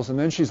tables, and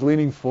then she's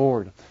leaning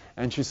forward,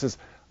 and she says,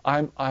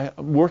 I'm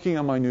working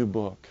on my new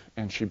book.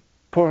 And she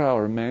put out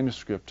her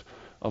manuscript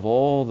of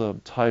all the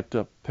typed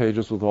up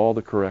pages with all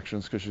the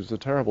corrections, because she's a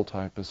terrible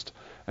typist,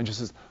 and she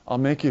says, I'll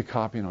make you a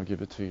copy and I'll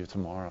give it to you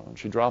tomorrow. And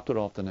she dropped it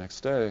off the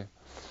next day.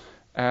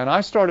 And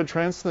I started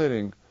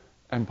translating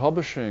and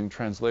publishing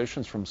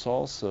translations from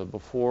Salsa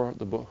before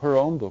her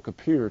own book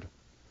appeared.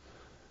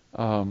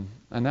 And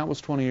that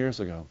was 20 years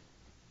ago.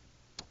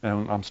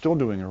 And I'm still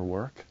doing her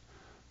work.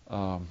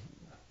 I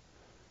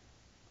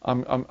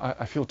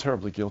feel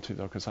terribly guilty,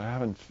 though, because I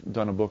haven't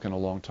done a book in a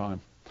long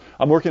time.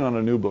 I'm working on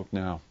a new book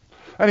now.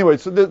 Anyway,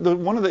 so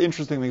one of the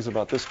interesting things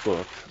about this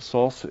book,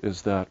 Salsa,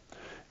 is that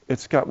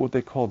it's got what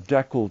they call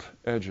deckled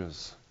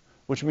edges,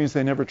 which means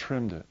they never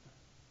trimmed it.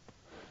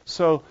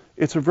 So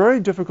It's a very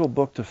difficult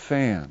book to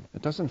fan.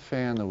 It doesn't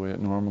fan the way it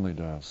normally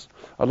does.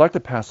 I'd like to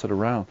pass it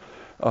around.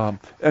 And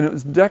it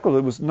was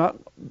decorative. It was not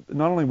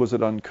only was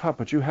it uncut,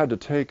 but you had to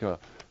take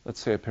let's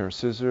say a pair of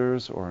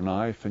scissors or a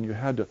knife, and you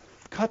had to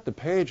cut the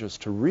pages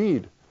to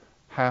read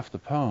half the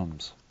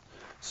poems.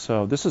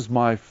 So this is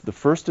the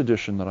first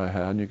edition that I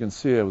had, and you can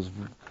see I was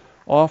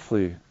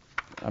awfully,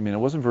 I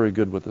wasn't very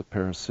good with a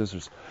pair of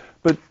scissors.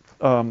 But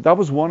that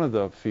was one of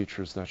the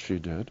features that she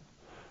did.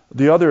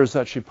 The other is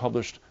that she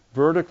published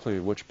vertically,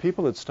 which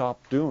people had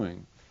stopped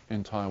doing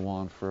in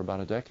Taiwan for about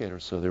a decade or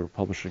so. They were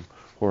publishing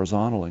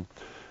horizontally.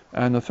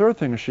 And the third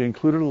thing is she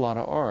included a lot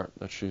of art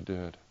that she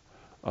did.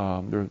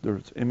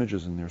 There's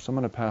images in there. So I'm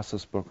going to pass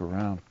this book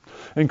around,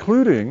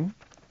 including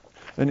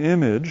an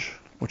image,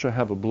 which I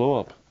have a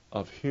blow-up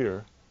of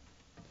here.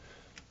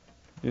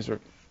 These are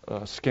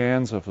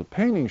scans of the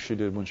paintings she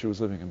did when she was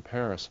living in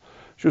Paris.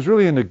 She was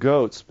really into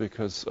goats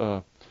because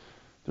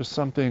there's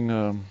something,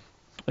 I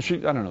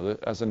don't know,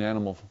 as an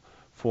animal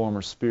form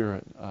or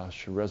spirit,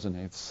 she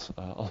resonates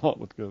a lot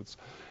with goats.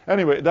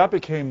 Anyway, that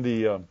became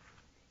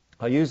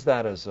I used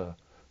that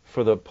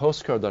for the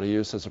postcard that I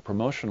used as a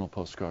promotional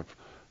postcard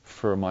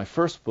for my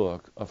first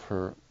book of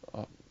her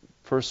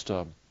first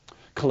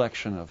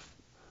collection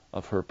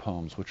of her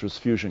poems, which was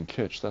Fusion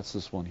Kitsch. That's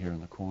this one here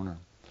in the corner.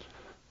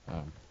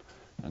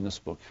 And this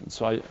book. And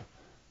so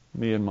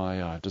me and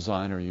my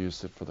designer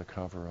used it for the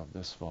cover of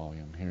this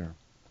volume here.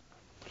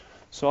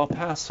 So I'll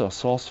pass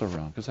Salsa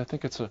around because I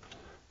think it's a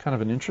kind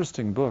of an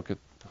interesting book.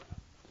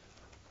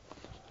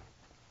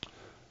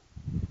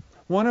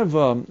 One of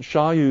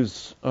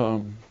Xiaoyu's,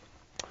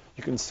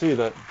 you can see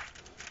that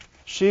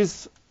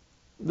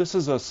this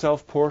is a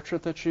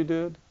self-portrait that she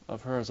did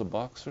of her as a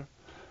boxer,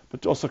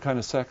 but also kind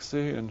of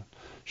sexy, and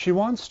she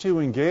wants to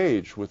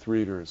engage with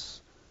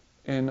readers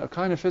in a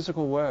kind of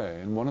physical way,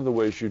 and one of the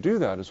ways you do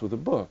that is with a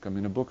book. A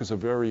book is a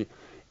very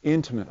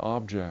intimate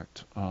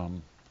object.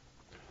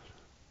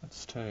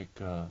 Let's take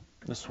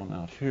this one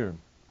out here.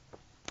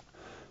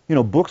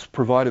 Books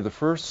provided the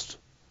first,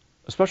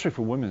 especially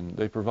for women,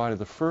 they provided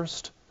the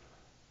first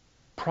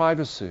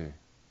privacy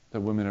that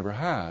women ever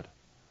had.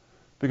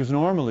 Because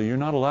normally you're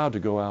not allowed to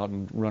go out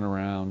and run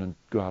around and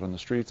go out on the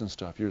streets and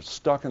stuff. You're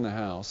stuck in the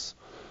house,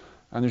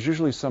 and there's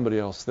usually somebody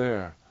else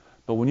there.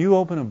 But when you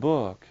open a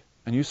book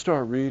and you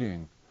start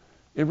reading,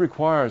 it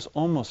requires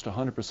almost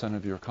 100%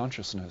 of your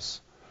consciousness.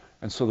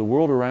 And so the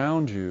world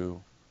around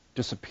you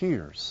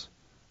disappears.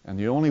 And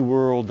the only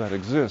world that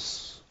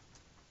exists,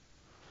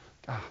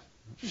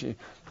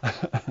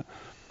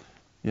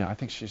 yeah, I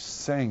think she's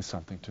saying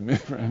something to me,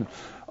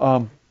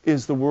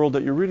 is the world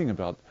that you're reading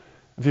about.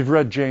 If you've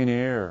read Jane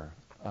Eyre,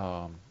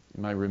 you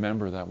might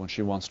remember that when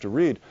she wants to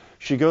read,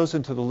 she goes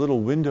into the little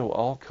window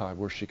alcove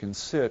where she can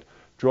sit,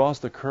 draws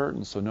the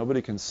curtain so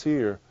nobody can see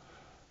her,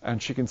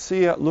 and she can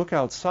look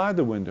outside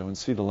the window and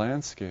see the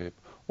landscape,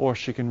 or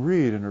she can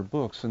read in her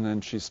books, and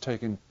then she's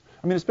taken.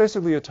 It's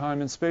basically a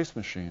time and space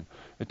machine.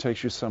 It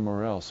takes you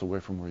somewhere else, away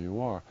from where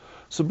you are.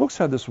 So books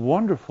had this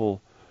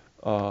wonderful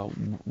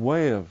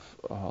way of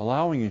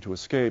allowing you to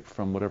escape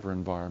from whatever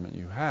environment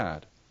you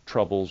had,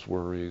 troubles,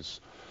 worries.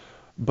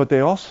 But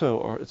they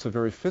also it's a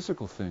very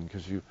physical thing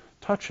because you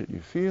touch it, you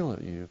feel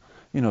it,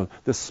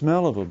 the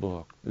smell of a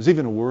book. There's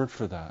even a word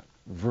for that,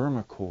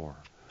 vermicore.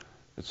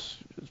 It's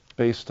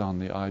based on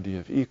the idea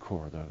of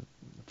ichor, the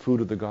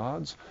food of the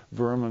gods.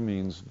 Verma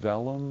means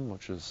vellum,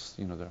 which is,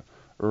 the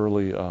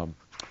early,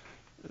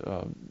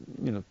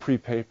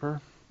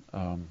 pre-paper,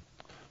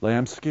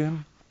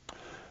 lambskin.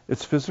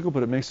 It's physical,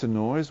 but it makes a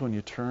noise when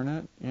you turn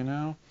it,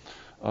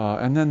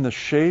 and then the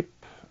shape,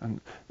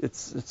 and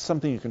it's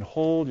something you can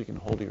hold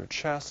to your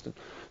chest.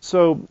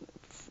 So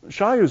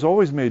Xiaoyu's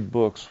always made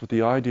books with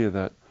the idea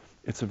that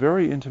it's a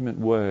very intimate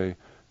way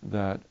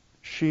that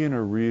she and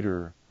her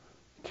reader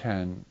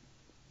can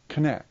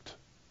connect.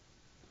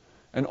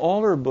 And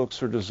all her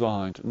books are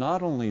designed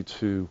not only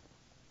to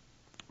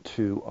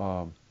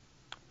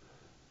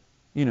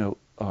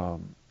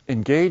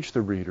engage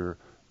the reader,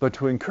 but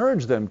to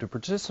encourage them to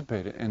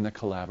participate in the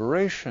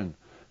collaboration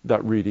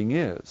that reading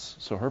is.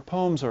 So her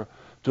poems are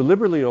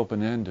deliberately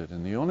open-ended,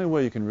 and the only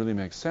way you can really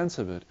make sense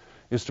of it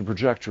is to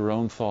project your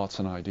own thoughts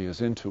and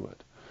ideas into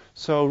it.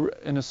 So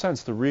in a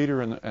sense, the reader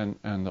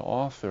and the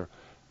author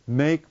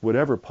make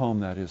whatever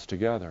poem that is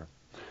together.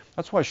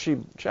 That's why she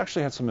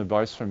actually had some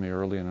advice from me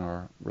early in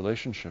our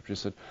relationship. She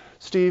said,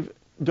 Steve,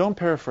 don't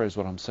paraphrase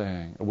what I'm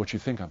saying or what you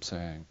think I'm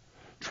saying.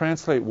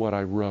 Translate what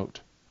I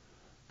wrote,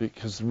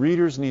 because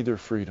readers need their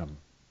freedom.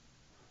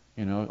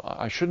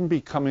 I shouldn't be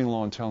coming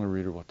along and telling the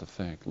reader what to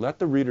think. Let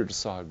the reader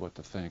decide what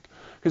to think,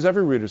 because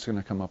every reader's going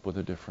to come up with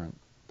a different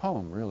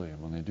poem, really,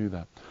 when they do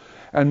that.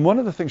 And one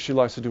of the things she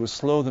likes to do is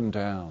slow them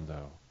down,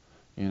 though.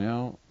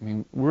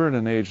 We're in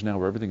an age now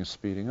where everything is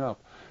speeding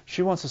up.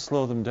 She wants to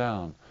slow them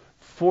down,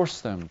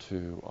 force them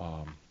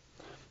to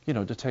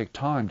take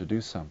time to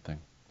do something.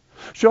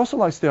 She also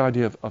likes the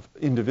idea of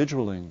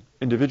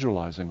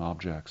individualizing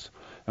objects.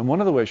 And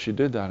one of the ways she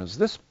did that is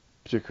this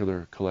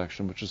particular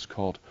collection, which is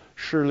called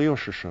 16六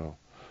十首,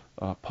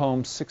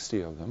 poems,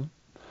 60 of them,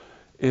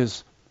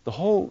 is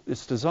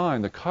its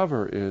design, the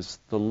cover is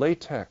the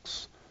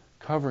latex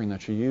covering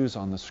that you use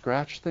on the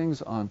scratch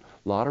things on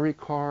lottery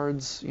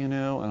cards, you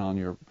know, and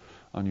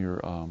on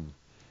your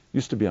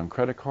used to be on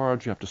credit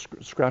cards. You have to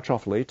scratch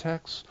off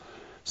latex.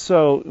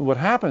 So what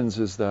happens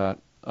is that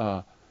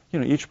you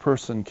know, each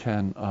person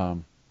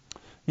can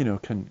you know,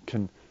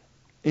 can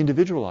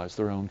individualize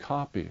their own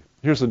copy.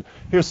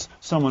 Here's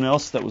someone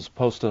else that was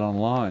posted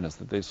online, is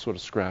that they sort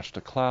of scratched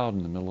a cloud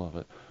in the middle of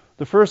it.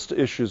 The first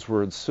issues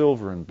were in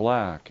silver and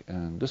black,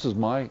 and this is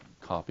my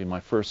copy, my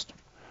first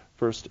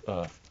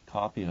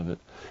copy of it.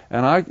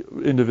 And I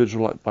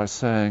individualized by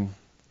saying,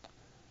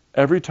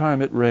 every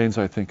time it rains,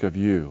 I think of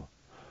you,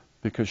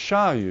 because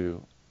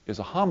shayu is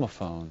a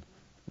homophone.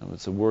 You know,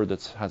 it's a word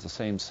that has the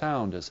same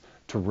sound as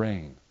to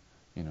rain.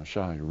 You know,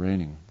 shayu,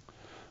 raining.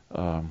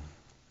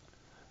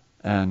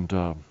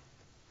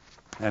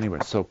 Anyway,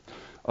 so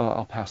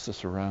I'll pass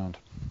this around.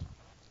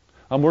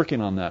 I'm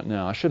working on that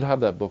now. I should have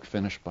that book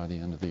finished by the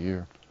end of the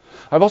year.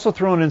 I've also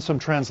thrown in some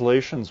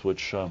translations,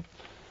 which I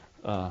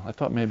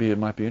thought maybe it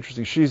might be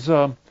interesting. She's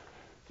a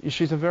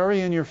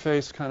very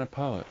in-your-face kind of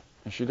poet,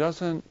 and she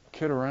doesn't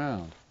kid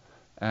around,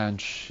 and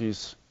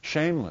she's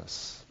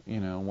shameless, you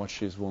know, in what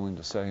she's willing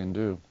to say and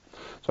do.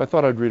 So I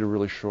thought I'd read a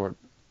really short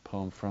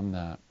poem from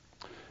that.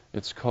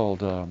 It's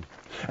called,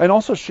 and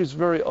also she's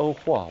very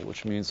ohua,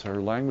 which means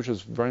her language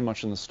is very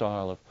much in the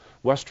style of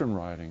Western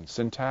writing,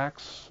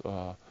 syntax,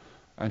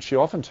 and she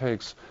often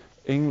takes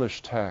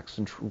English texts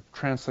and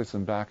translates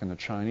them back into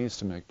Chinese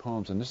to make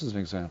poems, and this is an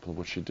example of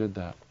what she did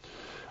that.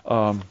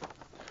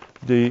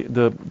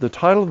 The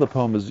title of the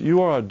poem is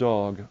 "You Are a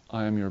Dog,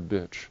 I Am Your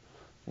Bitch,"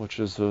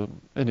 which is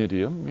an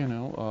idiom, you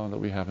know, that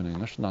we have in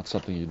English, not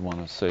something you'd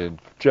want to say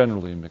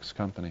generally in mixed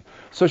company.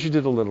 So she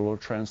did a literal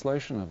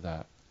translation of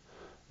that.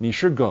 你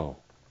是狗，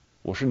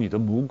我是你的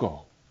母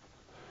狗,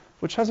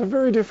 which has a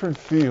very different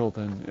feel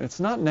than, it's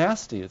not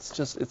nasty, it's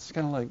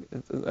kind of like,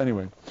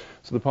 anyway.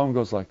 So the poem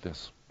goes like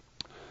this.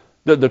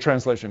 The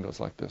translation goes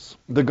like this.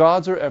 The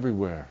gods are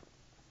everywhere.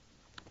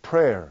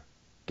 Prayer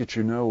gets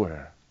you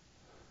nowhere.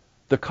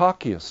 The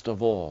cockiest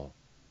of all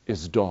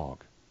is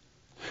dog.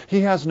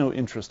 He has no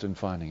interest in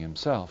finding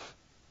himself.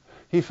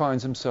 He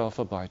finds himself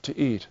a bite to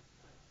eat,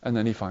 and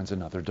then he finds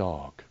another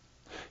dog.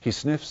 He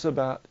sniffs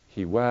about,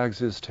 he wags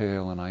his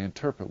tail, and I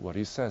interpret what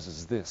he says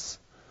as this.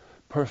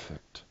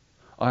 Perfect.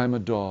 I am a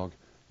dog,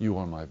 you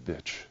are my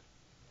bitch.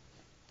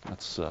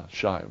 That's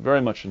shy,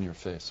 very much in your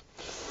face.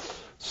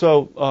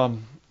 So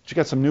she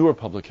got some newer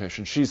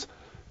publications. She's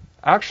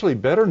actually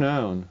better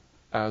known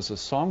as a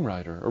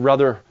songwriter, or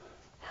rather,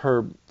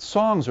 her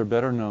songs are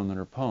better known than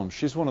her poems.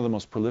 She's one of the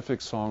most prolific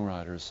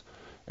songwriters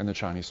in the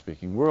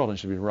Chinese-speaking world, and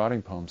she's been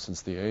writing poems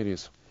since the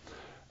 80s.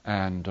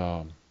 And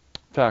in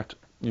fact,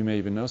 you may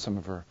even know some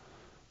of her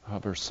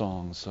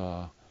songs.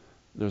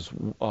 There's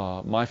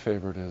my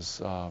favorite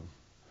is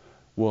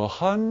我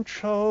很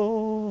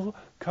丑，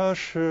可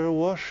是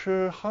我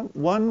是很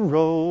温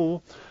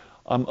柔.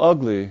 I'm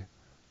ugly,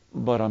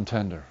 but I'm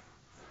tender.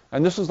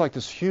 And this is like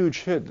this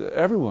huge hit that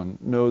everyone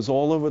knows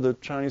all over the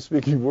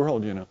Chinese-speaking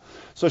world, you know.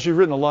 So she's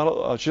written a lot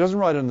of, she doesn't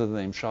write under the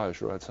name Shai,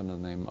 she writes under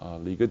the name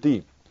Li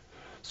Gedi.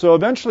 So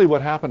eventually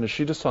what happened is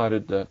she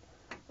decided that,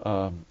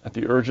 at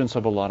the urgence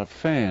of a lot of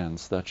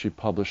fans, that she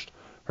published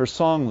her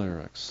song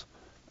lyrics.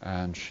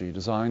 And she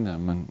designed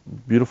them in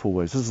beautiful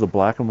ways. This is a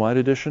black and white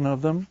edition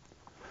of them.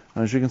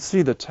 And as you can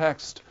see, the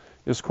text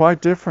is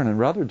quite different and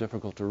rather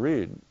difficult to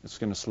read. It's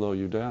going to slow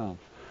you down.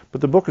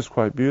 But the book is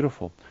quite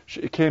beautiful.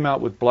 It came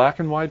out with black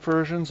and white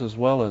versions as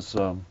well as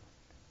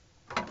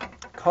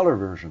color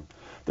version.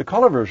 The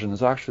color version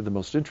is actually the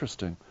most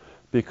interesting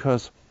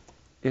because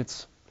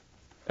it's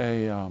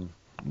a what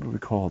do we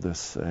call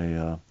this?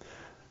 A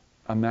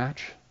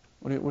match.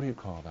 What do you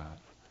call that?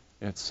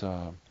 It's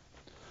you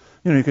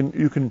know, you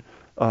can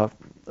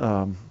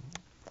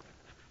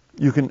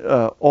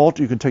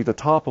take the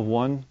top of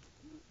one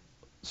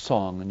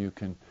song and you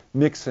can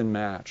mix and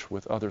match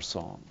with other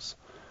songs.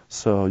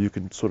 So you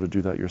can sort of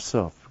do that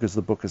yourself because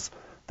the book is,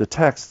 the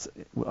text,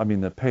 I mean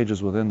the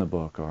pages within the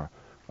book are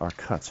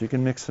cut. So you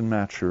can mix and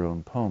match your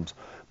own poems.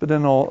 But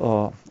then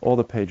all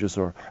the pages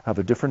have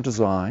a different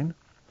design.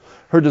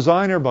 Her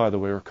designer, by the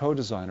way, her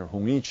co-designer,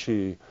 Hong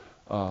Yiqi,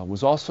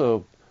 was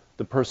also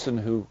the person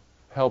who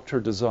helped her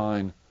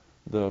design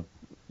the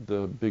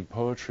big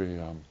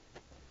poetry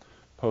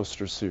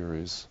poster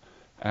series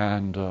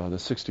and the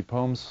 60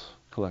 poems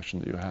collection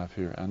that you have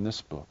here and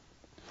this book.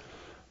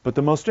 But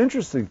the most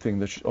interesting thing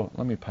that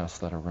let me pass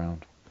that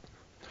around.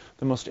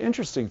 The most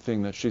interesting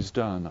thing that she's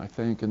done, I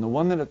think, and the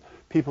one that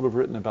people have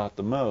written about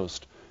the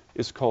most,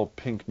 is called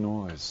Pink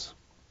Noise.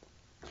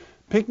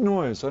 Pink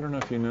noise, I don't know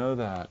if you know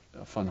that,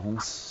 粉红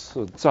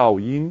色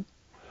噪音.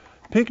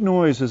 Pink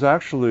noise is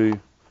actually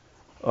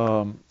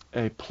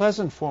a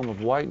pleasant form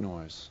of white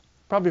noise.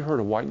 Probably heard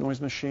of white noise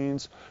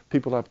machines.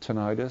 People have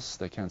tinnitus,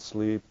 they can't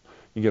sleep.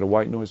 You get a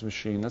white noise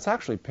machine. That's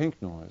actually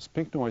pink noise.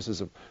 Pink noise is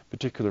a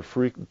particular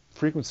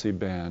frequency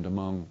band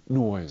among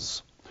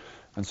noise.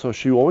 And so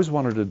she always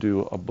wanted to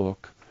do a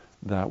book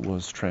that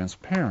was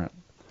transparent.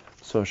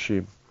 So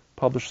she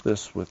published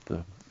this with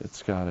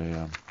it's got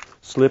a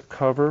slip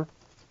cover,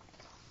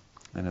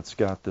 and it's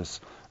got this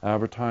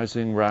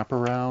advertising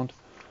wraparound,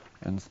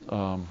 and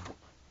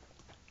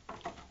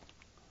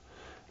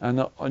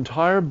the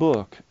entire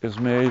book is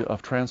made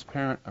of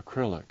transparent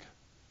acrylic.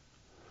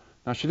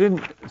 Now she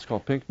didn't, it's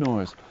called Pink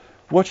Noise.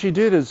 What she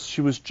did is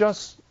she was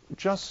just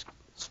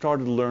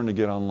started to learn to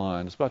get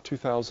online. It's about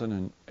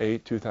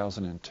 2008,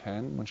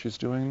 2010 when she's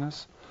doing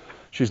this.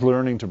 She's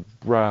learning to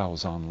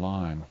browse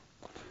online.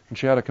 And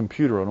she had a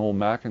computer, an old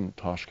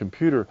Macintosh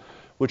computer,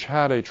 which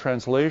had a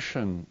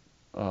translation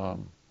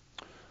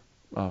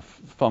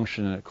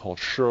function in it called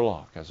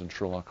Sherlock, as in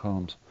Sherlock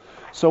Holmes.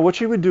 So what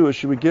she would do is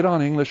she would get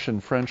on English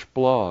and French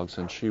blogs,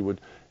 and she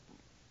would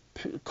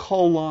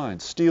cull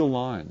lines, steal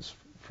lines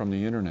from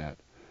the internet,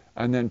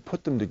 and then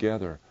put them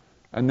together.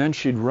 And then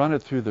she'd run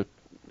it through the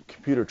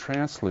computer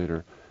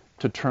translator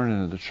to turn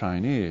it into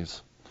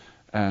Chinese.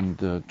 And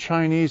the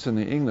Chinese and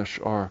the English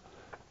are,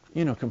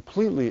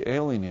 completely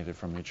alienated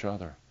from each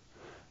other.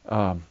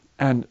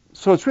 And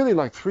so it's really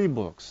like three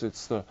books.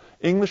 It's the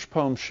English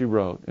poems she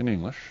wrote in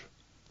English,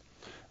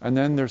 and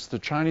then there's the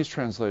Chinese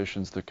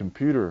translations the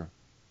computer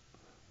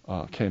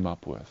came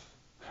up with.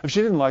 If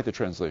she didn't like the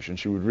translation,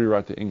 she would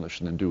rewrite the English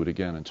and then do it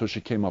again until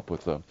she came up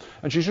with them.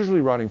 And she's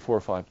usually writing 4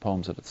 or 5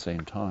 poems at the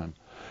same time.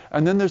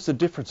 And then there's the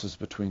differences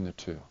between the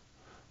two.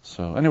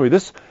 So anyway,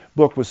 this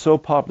book was so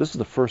popular. This is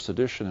the first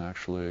edition,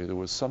 actually. There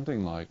was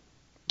something like,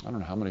 I don't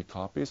know how many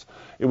copies.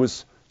 It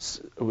was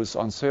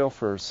on sale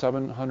for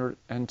 700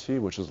 NT,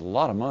 which is a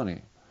lot of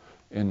money.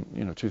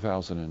 In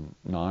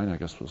 2009, I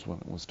guess, was when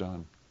it was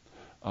done.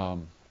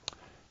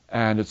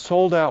 And it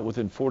sold out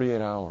within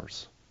 48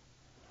 hours.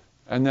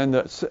 And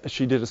then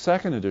she did a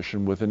second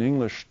edition with an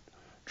English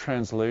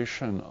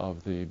translation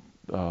of the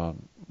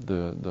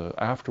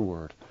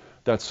afterword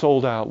that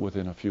sold out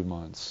within a few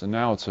months. And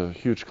now it's a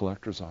huge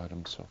collector's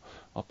item, so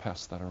I'll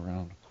pass that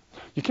around.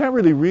 You can't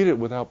really read it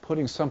without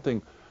putting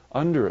something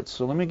under it.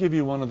 So let me give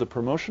you one of the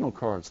promotional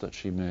cards that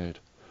she made.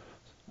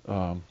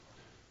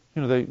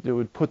 They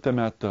would put them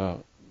at the,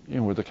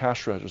 where the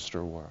cash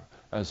register were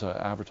as an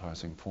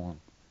advertising form.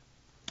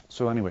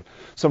 So anyway,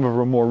 some of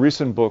her more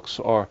recent books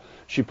are,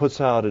 she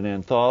puts out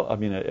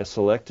a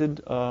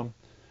selected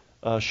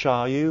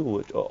Shayu,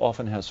 which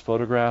often has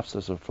photographs.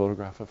 There's a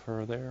photograph of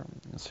her there.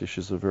 You can see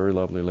she's a very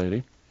lovely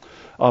lady.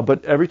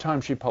 But every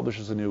time she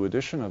publishes a new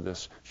edition of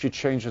this, she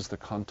changes the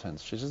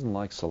contents. She doesn't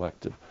like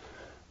selected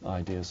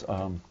ideas.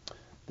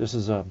 This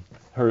is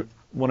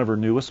one of her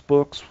newest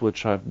books,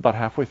 which I'm about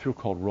halfway through,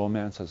 called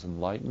Romance as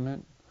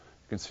Enlightenment.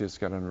 You can see it's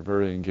got a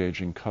very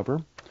engaging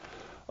cover.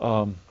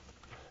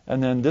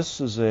 And then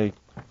this is a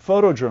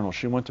photo journal.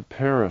 She went to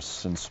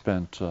Paris and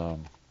spent, a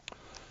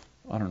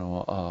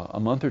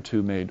month or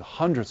two, made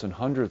hundreds and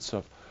hundreds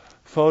of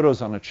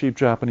photos on a cheap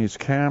Japanese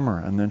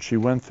camera. And then she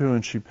went through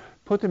and she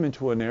put them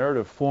into a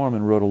narrative form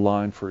and wrote a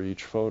line for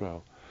each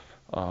photo.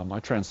 I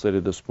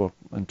translated this book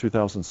in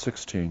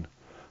 2016.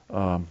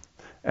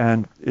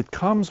 And it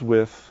comes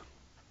with,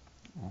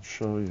 I'll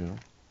show you.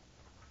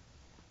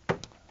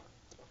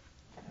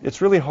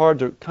 It's really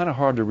kind of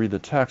hard to read the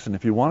text. And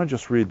if you want to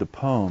just read the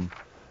poem,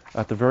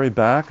 at the very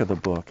back of the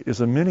book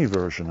is a mini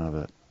version of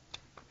it.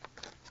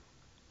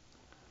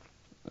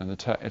 And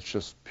it's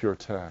just pure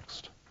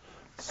text.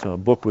 It's a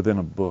book within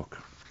a book.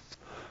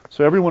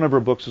 So every one of her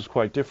books is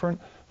quite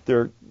different.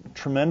 They're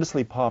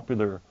tremendously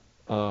popular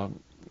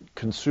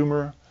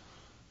consumer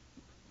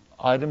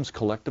items,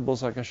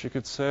 collectibles, I guess you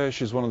could say.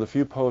 She's one of the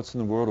few poets in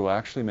the world who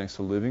actually makes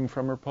a living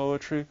from her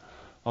poetry,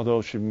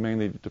 although she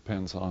mainly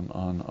depends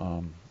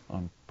on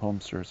poem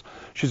series.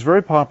 She's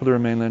very popular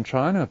in mainland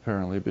China,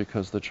 apparently,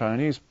 because the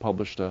Chinese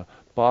published a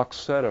box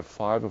set of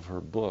 5 of her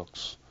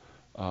books.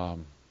 But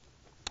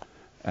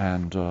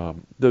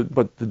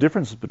the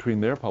difference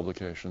between their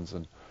publications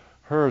and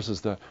hers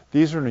is that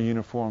these are in a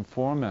uniform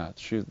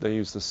format. They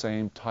use the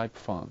same type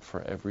font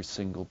for every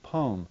single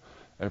poem,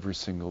 every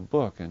single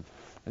book, and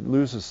it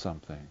loses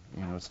something.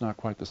 It's not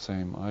quite the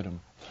same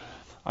item.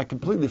 I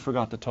completely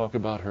forgot to talk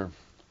about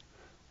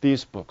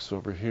these books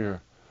over here.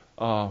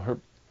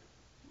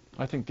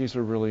 I think these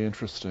are really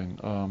interesting.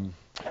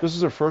 This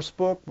is her first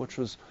book, which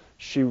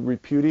she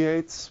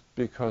repudiates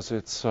because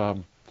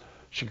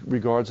she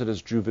regards it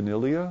as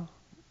juvenilia,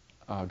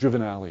 I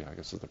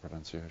guess is the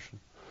pronunciation,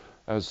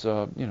 as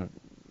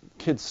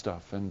kid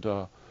stuff.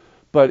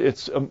 But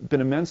it's been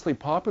immensely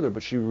popular,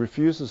 but she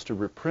refuses to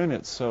reprint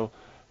it. So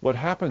what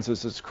happens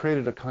is it's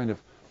created a kind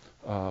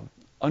of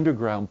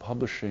underground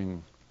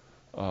publishing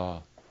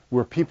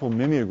where people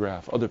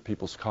mimeograph other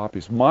people's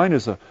copies. Mine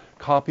is a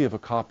copy of a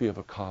copy of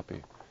a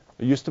copy.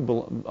 It used to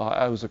belong,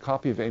 I was a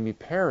copy of Amy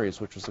Perry's,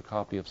 which was a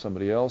copy of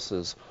somebody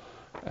else's,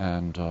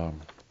 and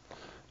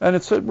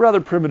it's a rather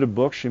primitive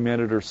book. She made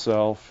it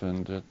herself,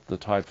 and the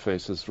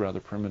typeface is rather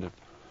primitive.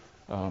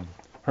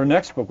 Her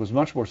next book was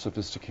much more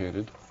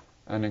sophisticated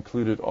and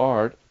included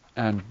art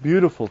and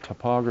beautiful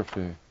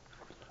typography.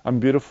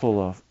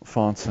 Beautiful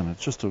fonts in it.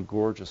 It's just a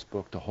gorgeous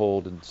book to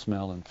hold and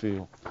smell and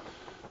feel.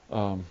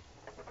 All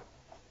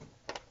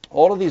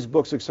of these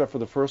books, except for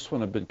the first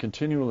one, have been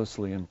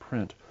continuously in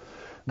print.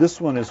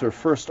 This one is her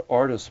first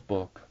artist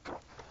book,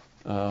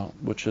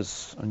 which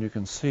is, and you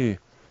can see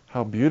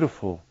how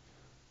beautiful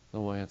the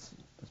way it's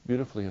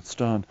beautifully it's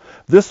done.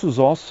 This was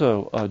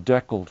also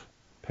deckled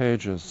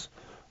pages.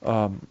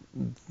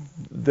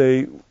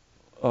 They,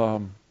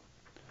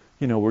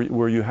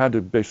 where you had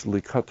to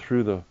basically cut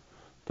through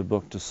the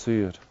book to see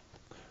it.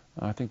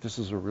 I think this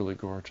is a really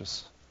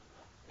gorgeous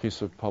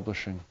piece of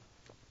publishing.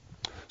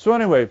 So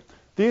anyway,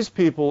 these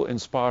people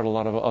inspired a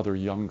lot of other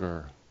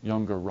younger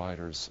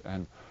writers,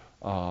 and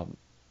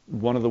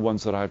one of the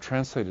ones that I've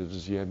translated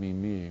is Ye Mi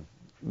Mi.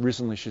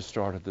 Recently she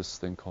started this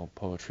thing called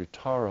Poetry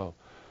Taro,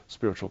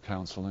 spiritual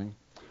counseling.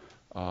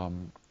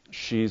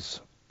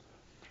 She's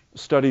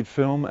studied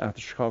film at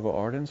the Chicago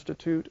Art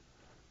Institute.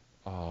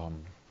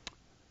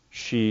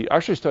 She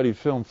actually studied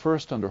film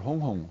first under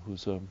Hong Hong,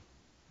 who's a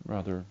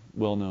rather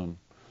well-known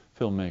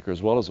filmmaker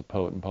as well as a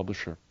poet and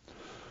publisher.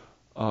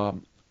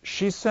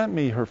 She sent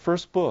me her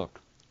first book,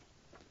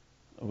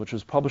 which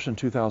was published in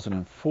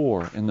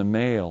 2004, in the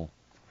mail,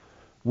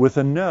 with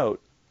a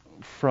note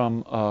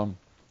from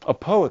a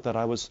poet that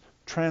I was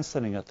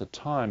translating at the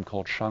time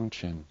called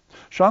Shangqin.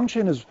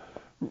 Shangqin is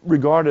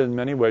regarded in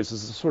many ways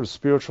as the sort of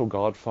spiritual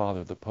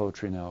godfather of the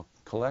Poetry Now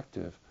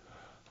collective,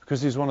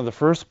 because he's one of the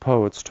first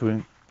poets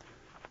to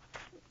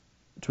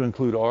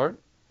include art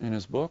in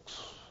his books,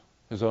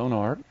 his own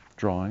art,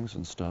 drawings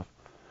and stuff,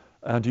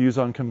 and to use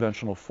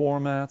unconventional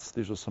formats.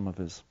 These are some of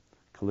his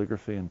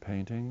calligraphy and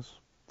paintings.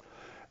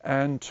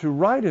 And to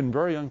write in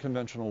very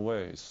unconventional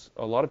ways.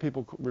 A lot of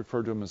people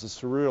refer to him as a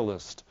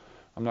surrealist.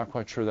 I'm not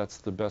quite sure that's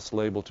the best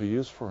label to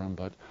use for him,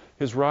 but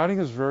his writing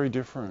is very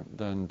different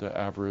than the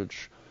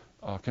average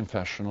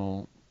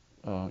confessional,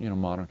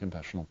 modern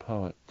confessional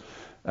poet.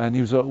 And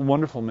he was a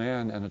wonderful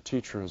man and a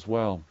teacher as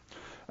well.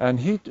 And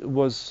he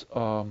was,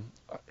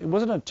 he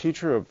wasn't a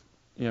teacher of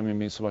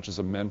me so much as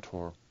a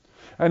mentor.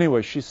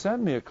 Anyway, she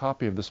sent me a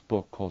copy of this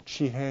book called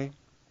Chihei.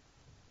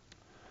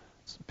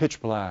 It's pitch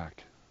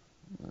black.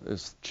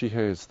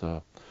 Chihei is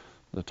the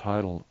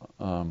title.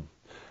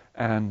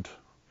 And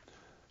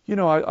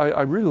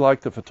I really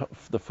like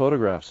the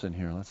photographs in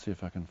here. Let's see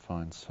if I can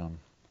find some.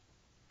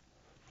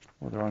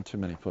 Well, there aren't too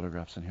many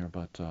photographs in here,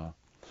 but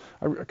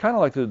I kind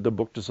of like the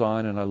book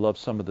design, and I love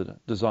some of the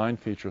design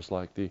features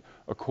like the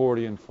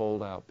accordion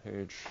fold-out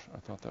page. I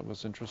thought that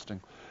was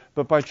interesting.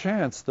 But by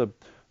chance, I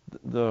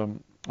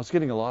was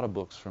getting a lot of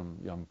books from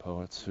young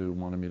poets who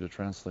wanted me to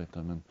translate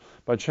them, and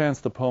by chance,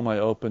 the poem I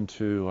opened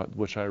to,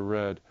 which I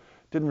read,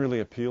 didn't really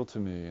appeal to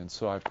me, and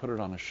so I put it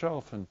on a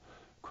shelf and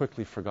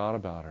quickly forgot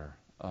about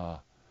her.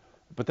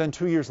 But then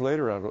 2 years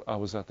later, I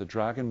was at the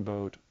Dragon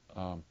Boat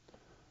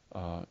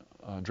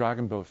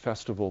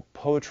Festival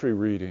poetry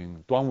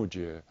reading,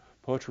 Duanwujie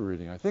poetry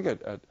reading, I think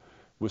at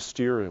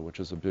Wisteria, which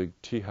is a big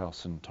tea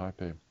house in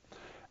Taipei.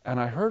 And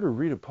I heard her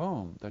read a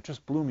poem that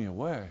just blew me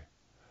away.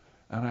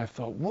 And I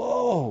thought,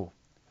 whoa,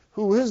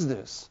 who is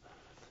this?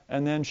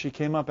 And then she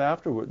came up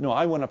afterward. No,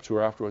 I went up to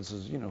her afterwards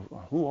and says,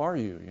 who are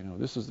you?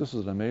 This is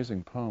an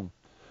amazing poem.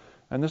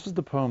 And this is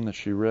the poem that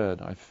she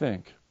read, I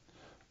think,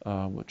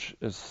 which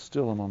is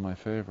still among my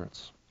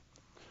favorites.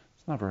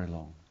 It's not very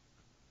long.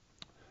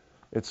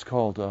 It's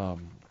called,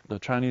 the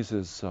Chinese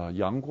is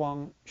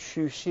Yangguang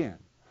Xu Xian,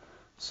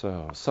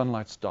 so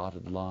sunlight's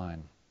dotted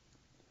line.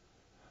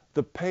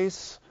 The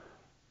pace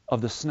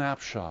of the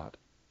snapshot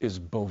is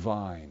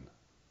bovine.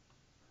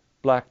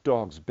 Black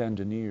dogs bend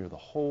an ear the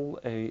whole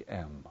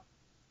a.m.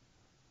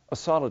 A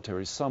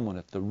solitary someone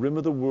at the rim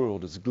of the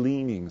world is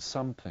gleaning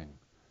something.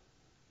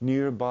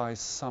 Nearby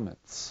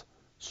summits,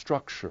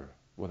 structure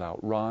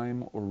without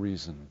rhyme or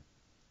reason.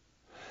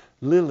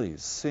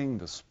 Lilies sing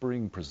the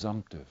spring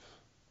presumptive.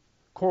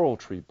 Coral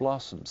tree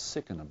blossoms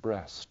sicken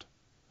abreast.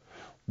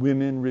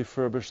 Women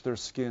refurbish their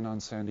skin on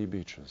sandy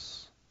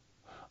beaches.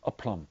 A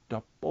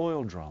plumped-up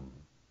oil drum.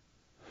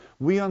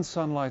 We on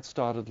sunlight's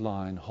dotted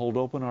line hold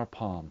open our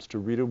palms to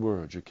read a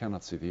word you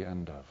cannot see the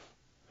end of.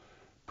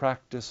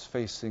 Practice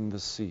facing the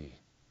sea.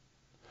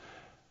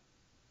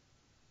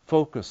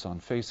 Focus on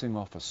facing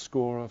off a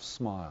score of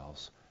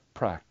smiles.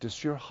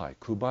 Practice your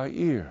haiku by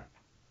ear.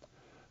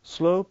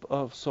 Slope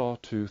of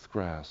sawtooth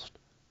grass,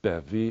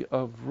 bevy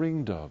of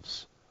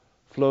ringdoves,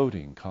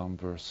 floating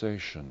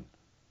conversation,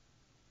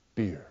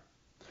 beer.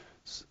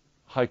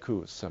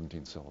 Haiku is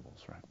 17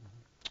 syllables, right?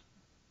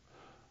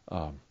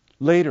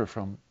 Later,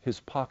 from his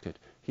pocket,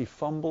 he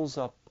fumbles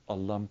up a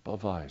lump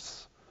of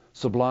ice,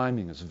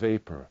 subliming as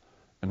vapor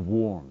and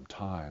warm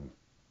time.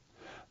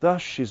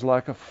 Thus she's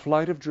like a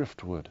flight of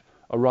driftwood,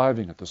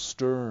 arriving at the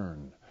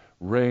stern.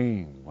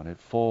 Rain, when it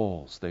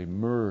falls, they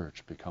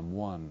merge, become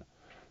one,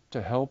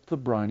 to help the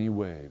briny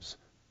waves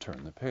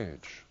turn the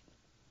page.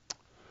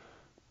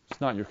 It's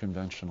not your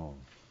conventional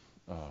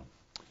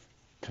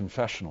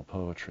confessional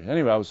poetry.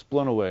 Anyway, I was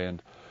blown away,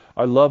 and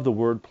I love the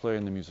wordplay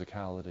and the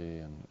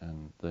musicality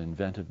and the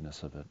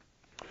inventiveness of it.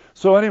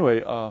 So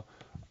anyway,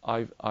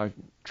 I've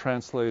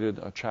translated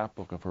a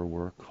chapbook of her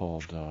work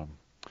called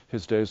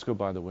His Days Go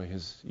By the Way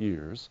His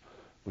Years,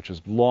 which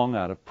is long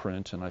out of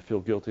print, and I feel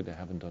guilty to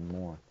having done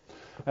more.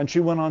 And she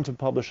went on to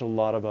publish a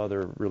lot of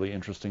other really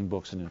interesting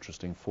books in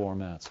interesting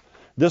formats.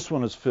 This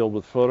one is filled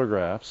with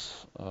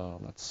photographs.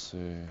 Let's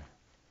see.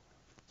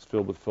 It's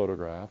filled with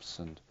photographs,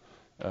 and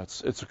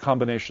it's a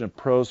combination of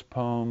prose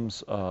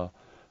poems,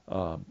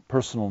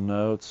 personal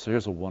notes.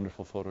 Here's a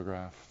wonderful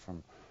photograph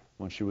from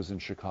when she was in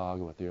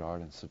Chicago at the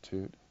Art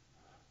Institute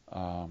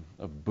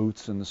of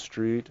boots in the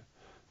street,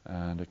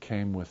 and it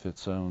came with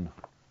its own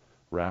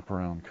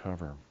wraparound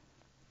cover.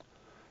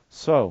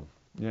 So,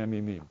 yeah,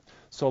 me.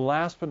 So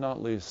last but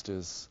not least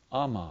is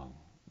Amang,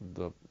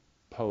 the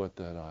poet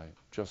that I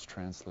just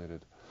translated.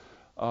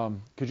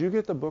 Could you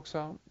get the books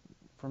out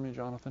for me,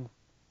 Jonathan?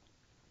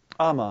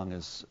 Amang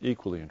is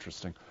equally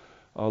interesting.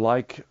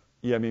 Like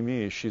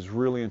Yemimi, she's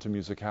really into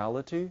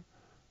musicality.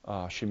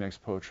 She makes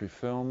poetry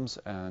films,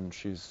 and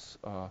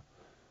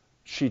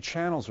she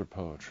channels her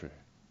poetry.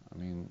 I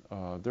mean,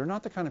 they're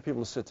not the kind of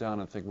people to sit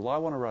down and think, well, I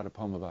want to write a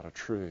poem about a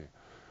tree.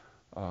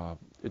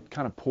 It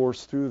kind of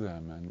pours through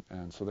them,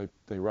 and so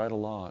they write a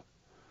lot,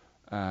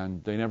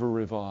 and they never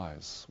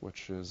revise,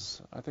 which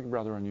is, I think,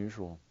 rather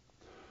unusual.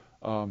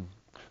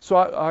 So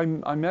I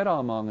met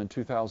Amang in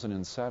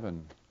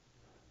 2007.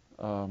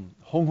 Hong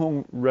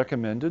Hong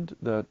recommended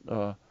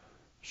that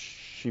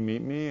she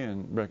meet me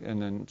and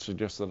then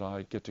suggested that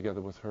I get together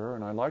with her,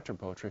 and I liked her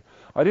poetry.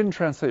 I didn't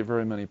translate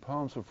very many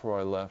poems before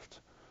I left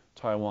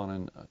Taiwan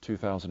in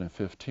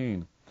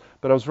 2015,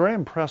 but I was very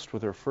impressed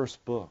with her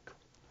first book,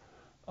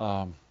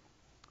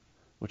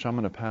 which I'm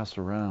going to pass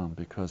around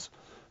because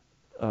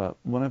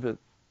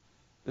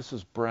this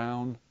is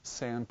brown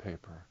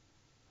sandpaper.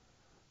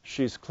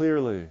 She's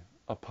clearly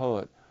a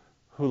poet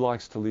who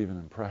likes to leave an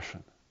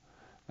impression,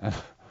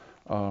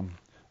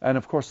 and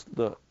of course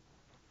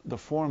the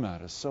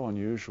format is so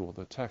unusual.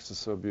 The text is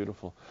so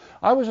beautiful.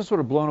 I was just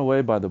sort of blown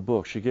away by the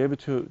book. She gave it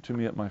to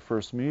me at my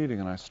first meeting,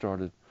 and I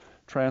started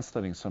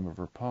translating some of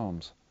her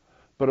poems.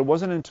 But it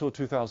wasn't until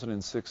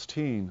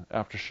 2016,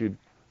 after she'd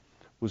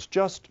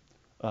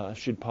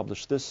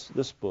published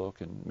this book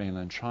in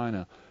mainland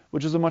China,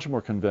 which is a much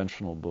more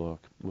conventional book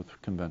with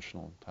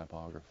conventional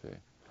typography.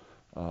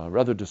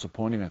 Rather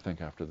disappointing, I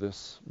think, after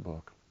this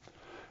book.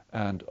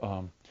 And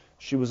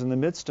she was in the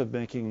midst of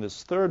making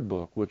this third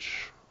book,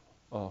 which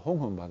Hong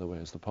Hong, by the way,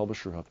 is the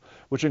publisher of,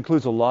 which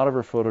includes a lot of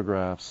her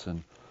photographs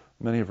and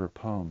many of her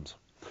poems.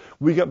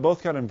 We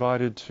both got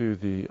invited to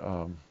the,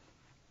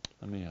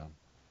 let me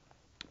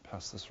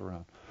pass this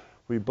around.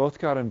 We both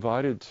got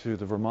invited to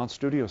the Vermont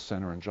Studio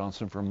Center in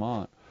Johnson,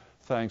 Vermont,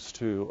 thanks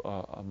to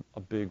a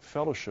big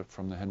fellowship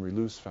from the Henry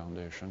Luce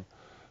Foundation,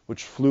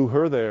 which flew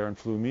her there and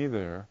flew me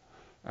there.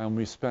 And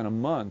we spent a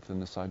month in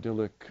this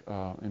idyllic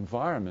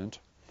environment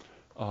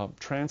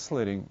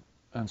translating.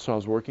 And so I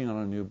was working on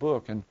a new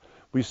book. And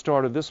we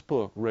started this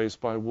book, Raised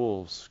by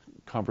Wolves,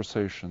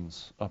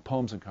 Conversations,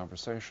 Poems and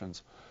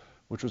Conversations,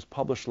 which was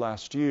published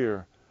last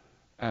year,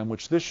 and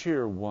which this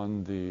year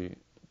won the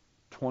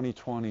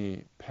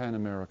 2020 Pan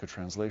America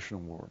Translation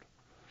Award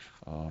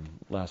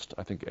last,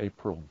 I think,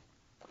 April.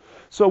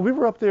 So we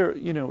were up there,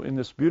 in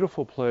this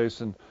beautiful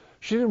place, and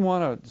she didn't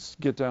want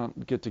to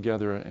get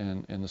together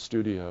in the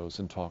studios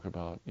and talk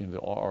about,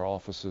 our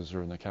offices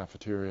or in the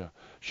cafeteria.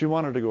 She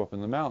wanted to go up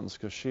in the mountains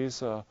because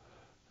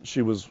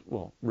she was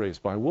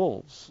raised by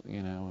wolves,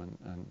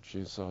 and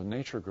she's a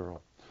nature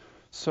girl.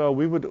 So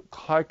we would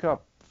hike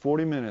up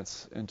 40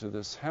 minutes into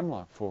this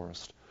hemlock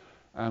forest,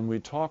 and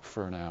we'd talk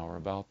for an hour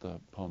about the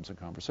poems and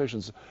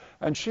conversations.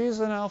 And she's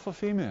an alpha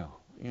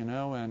female,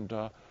 and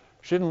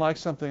she didn't like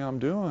something I'm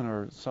doing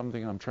or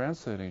something I'm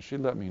translating,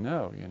 she'd let me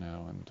know,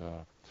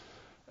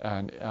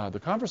 and the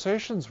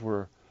conversations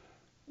were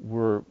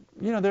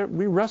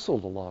we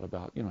wrestled a lot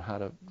about, how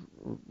to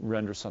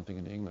render something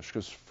in English,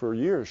 because for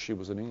years she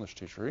was an English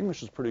teacher.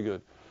 English is pretty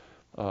good,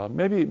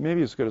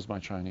 maybe as good as my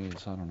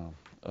Chinese, I don't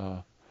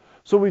know.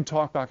 So we'd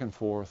talk back and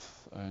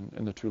forth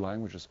in the two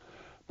languages.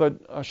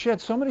 But she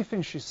had so many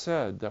things she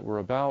said that were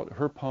about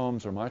her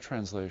poems or my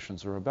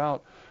translations, or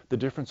about the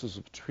differences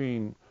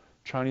between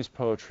Chinese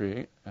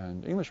poetry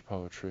and English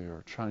poetry,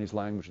 or Chinese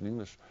language and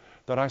English,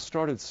 that I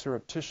started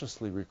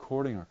surreptitiously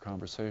recording our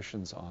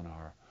conversations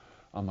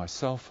on my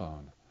cell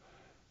phone.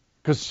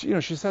 Because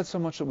she said so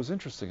much that was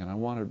interesting,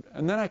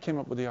 and then I came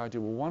up with the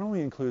idea, well, why don't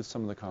we include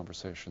some of the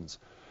conversations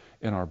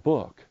in our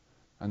book?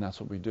 And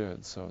that's what we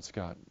did. So it's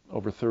got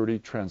over 30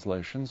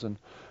 translations and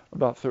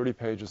about 30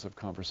 pages of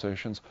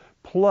conversations,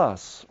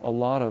 plus a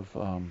lot of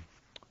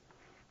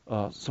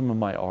some of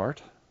my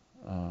art.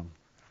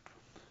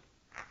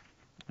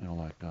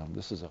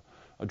 This is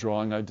a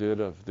drawing I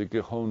did of the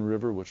Gihon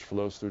River, which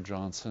flows through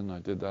Johnson. I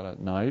did that at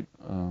night.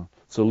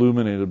 It's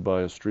illuminated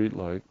by a street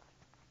light.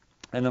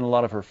 And then a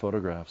lot of her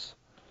photographs,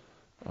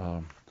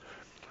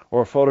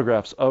 or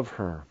photographs of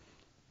her.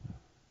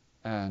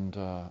 And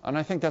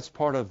I think that's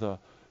part of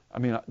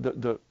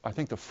I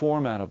think the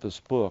format of this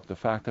book, the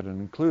fact that it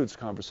includes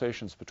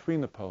conversations between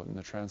the poet and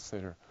the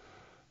translator,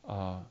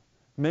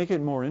 make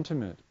it more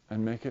intimate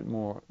and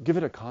give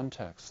it a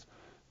context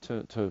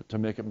to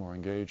make it more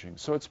engaging.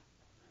 So it's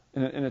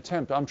an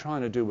attempt. I'm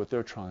trying to do what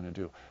they're trying to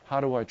do. How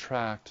do I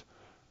attract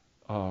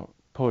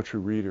poetry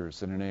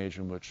readers in an age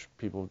in which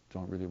people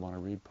don't really want to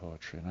read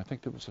poetry? And I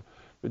think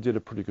we did a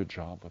pretty good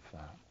job with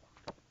that.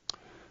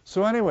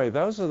 So anyway,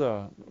 those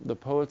are the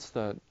poets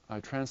that I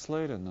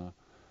translate, and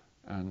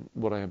and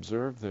what I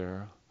observed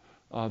there.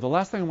 The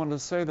last thing I wanted to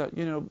say that,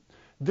 you know,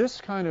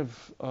 this kind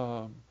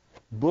of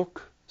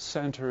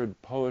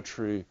book-centered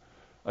poetry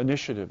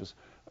initiatives,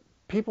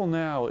 people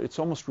now, it's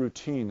almost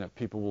routine that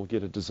people will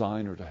get a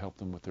designer to help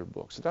them with their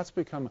books. So that's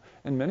become,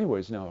 in many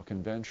ways now, a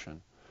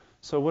convention.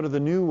 So what are the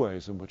new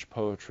ways in which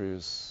poetry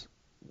is,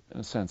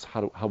 in a sense,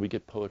 how we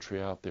get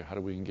poetry out there? How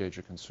do we engage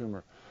a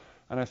consumer?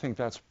 And I think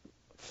that's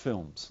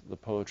films, the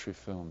poetry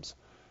films.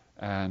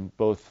 And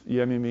both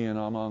Yemimi and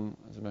Amang,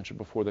 as I mentioned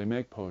before, they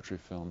make poetry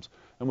films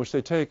in which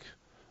they take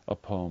a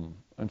poem.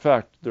 In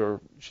fact,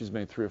 she's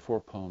made 3 or 4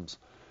 poems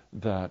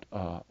that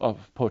of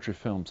poetry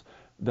films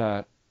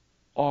that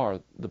are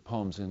the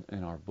poems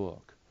in our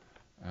book.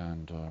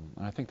 And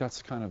I think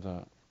that's kind of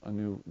a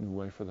new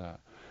way for that.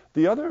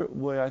 The other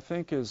way, I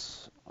think,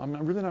 is, I'm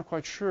really not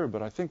quite sure,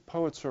 but I think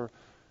poets are,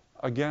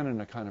 again,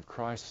 in a kind of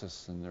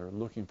crisis, and they're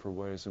looking for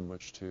ways in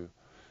which to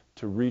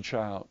reach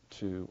out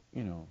to,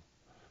 you know,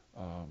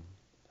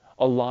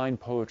 align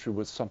poetry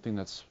with something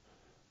that's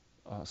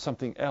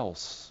something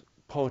else,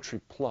 poetry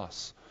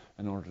plus,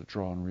 in order to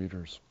draw in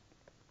readers.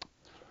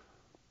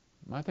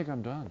 I think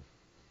I'm done.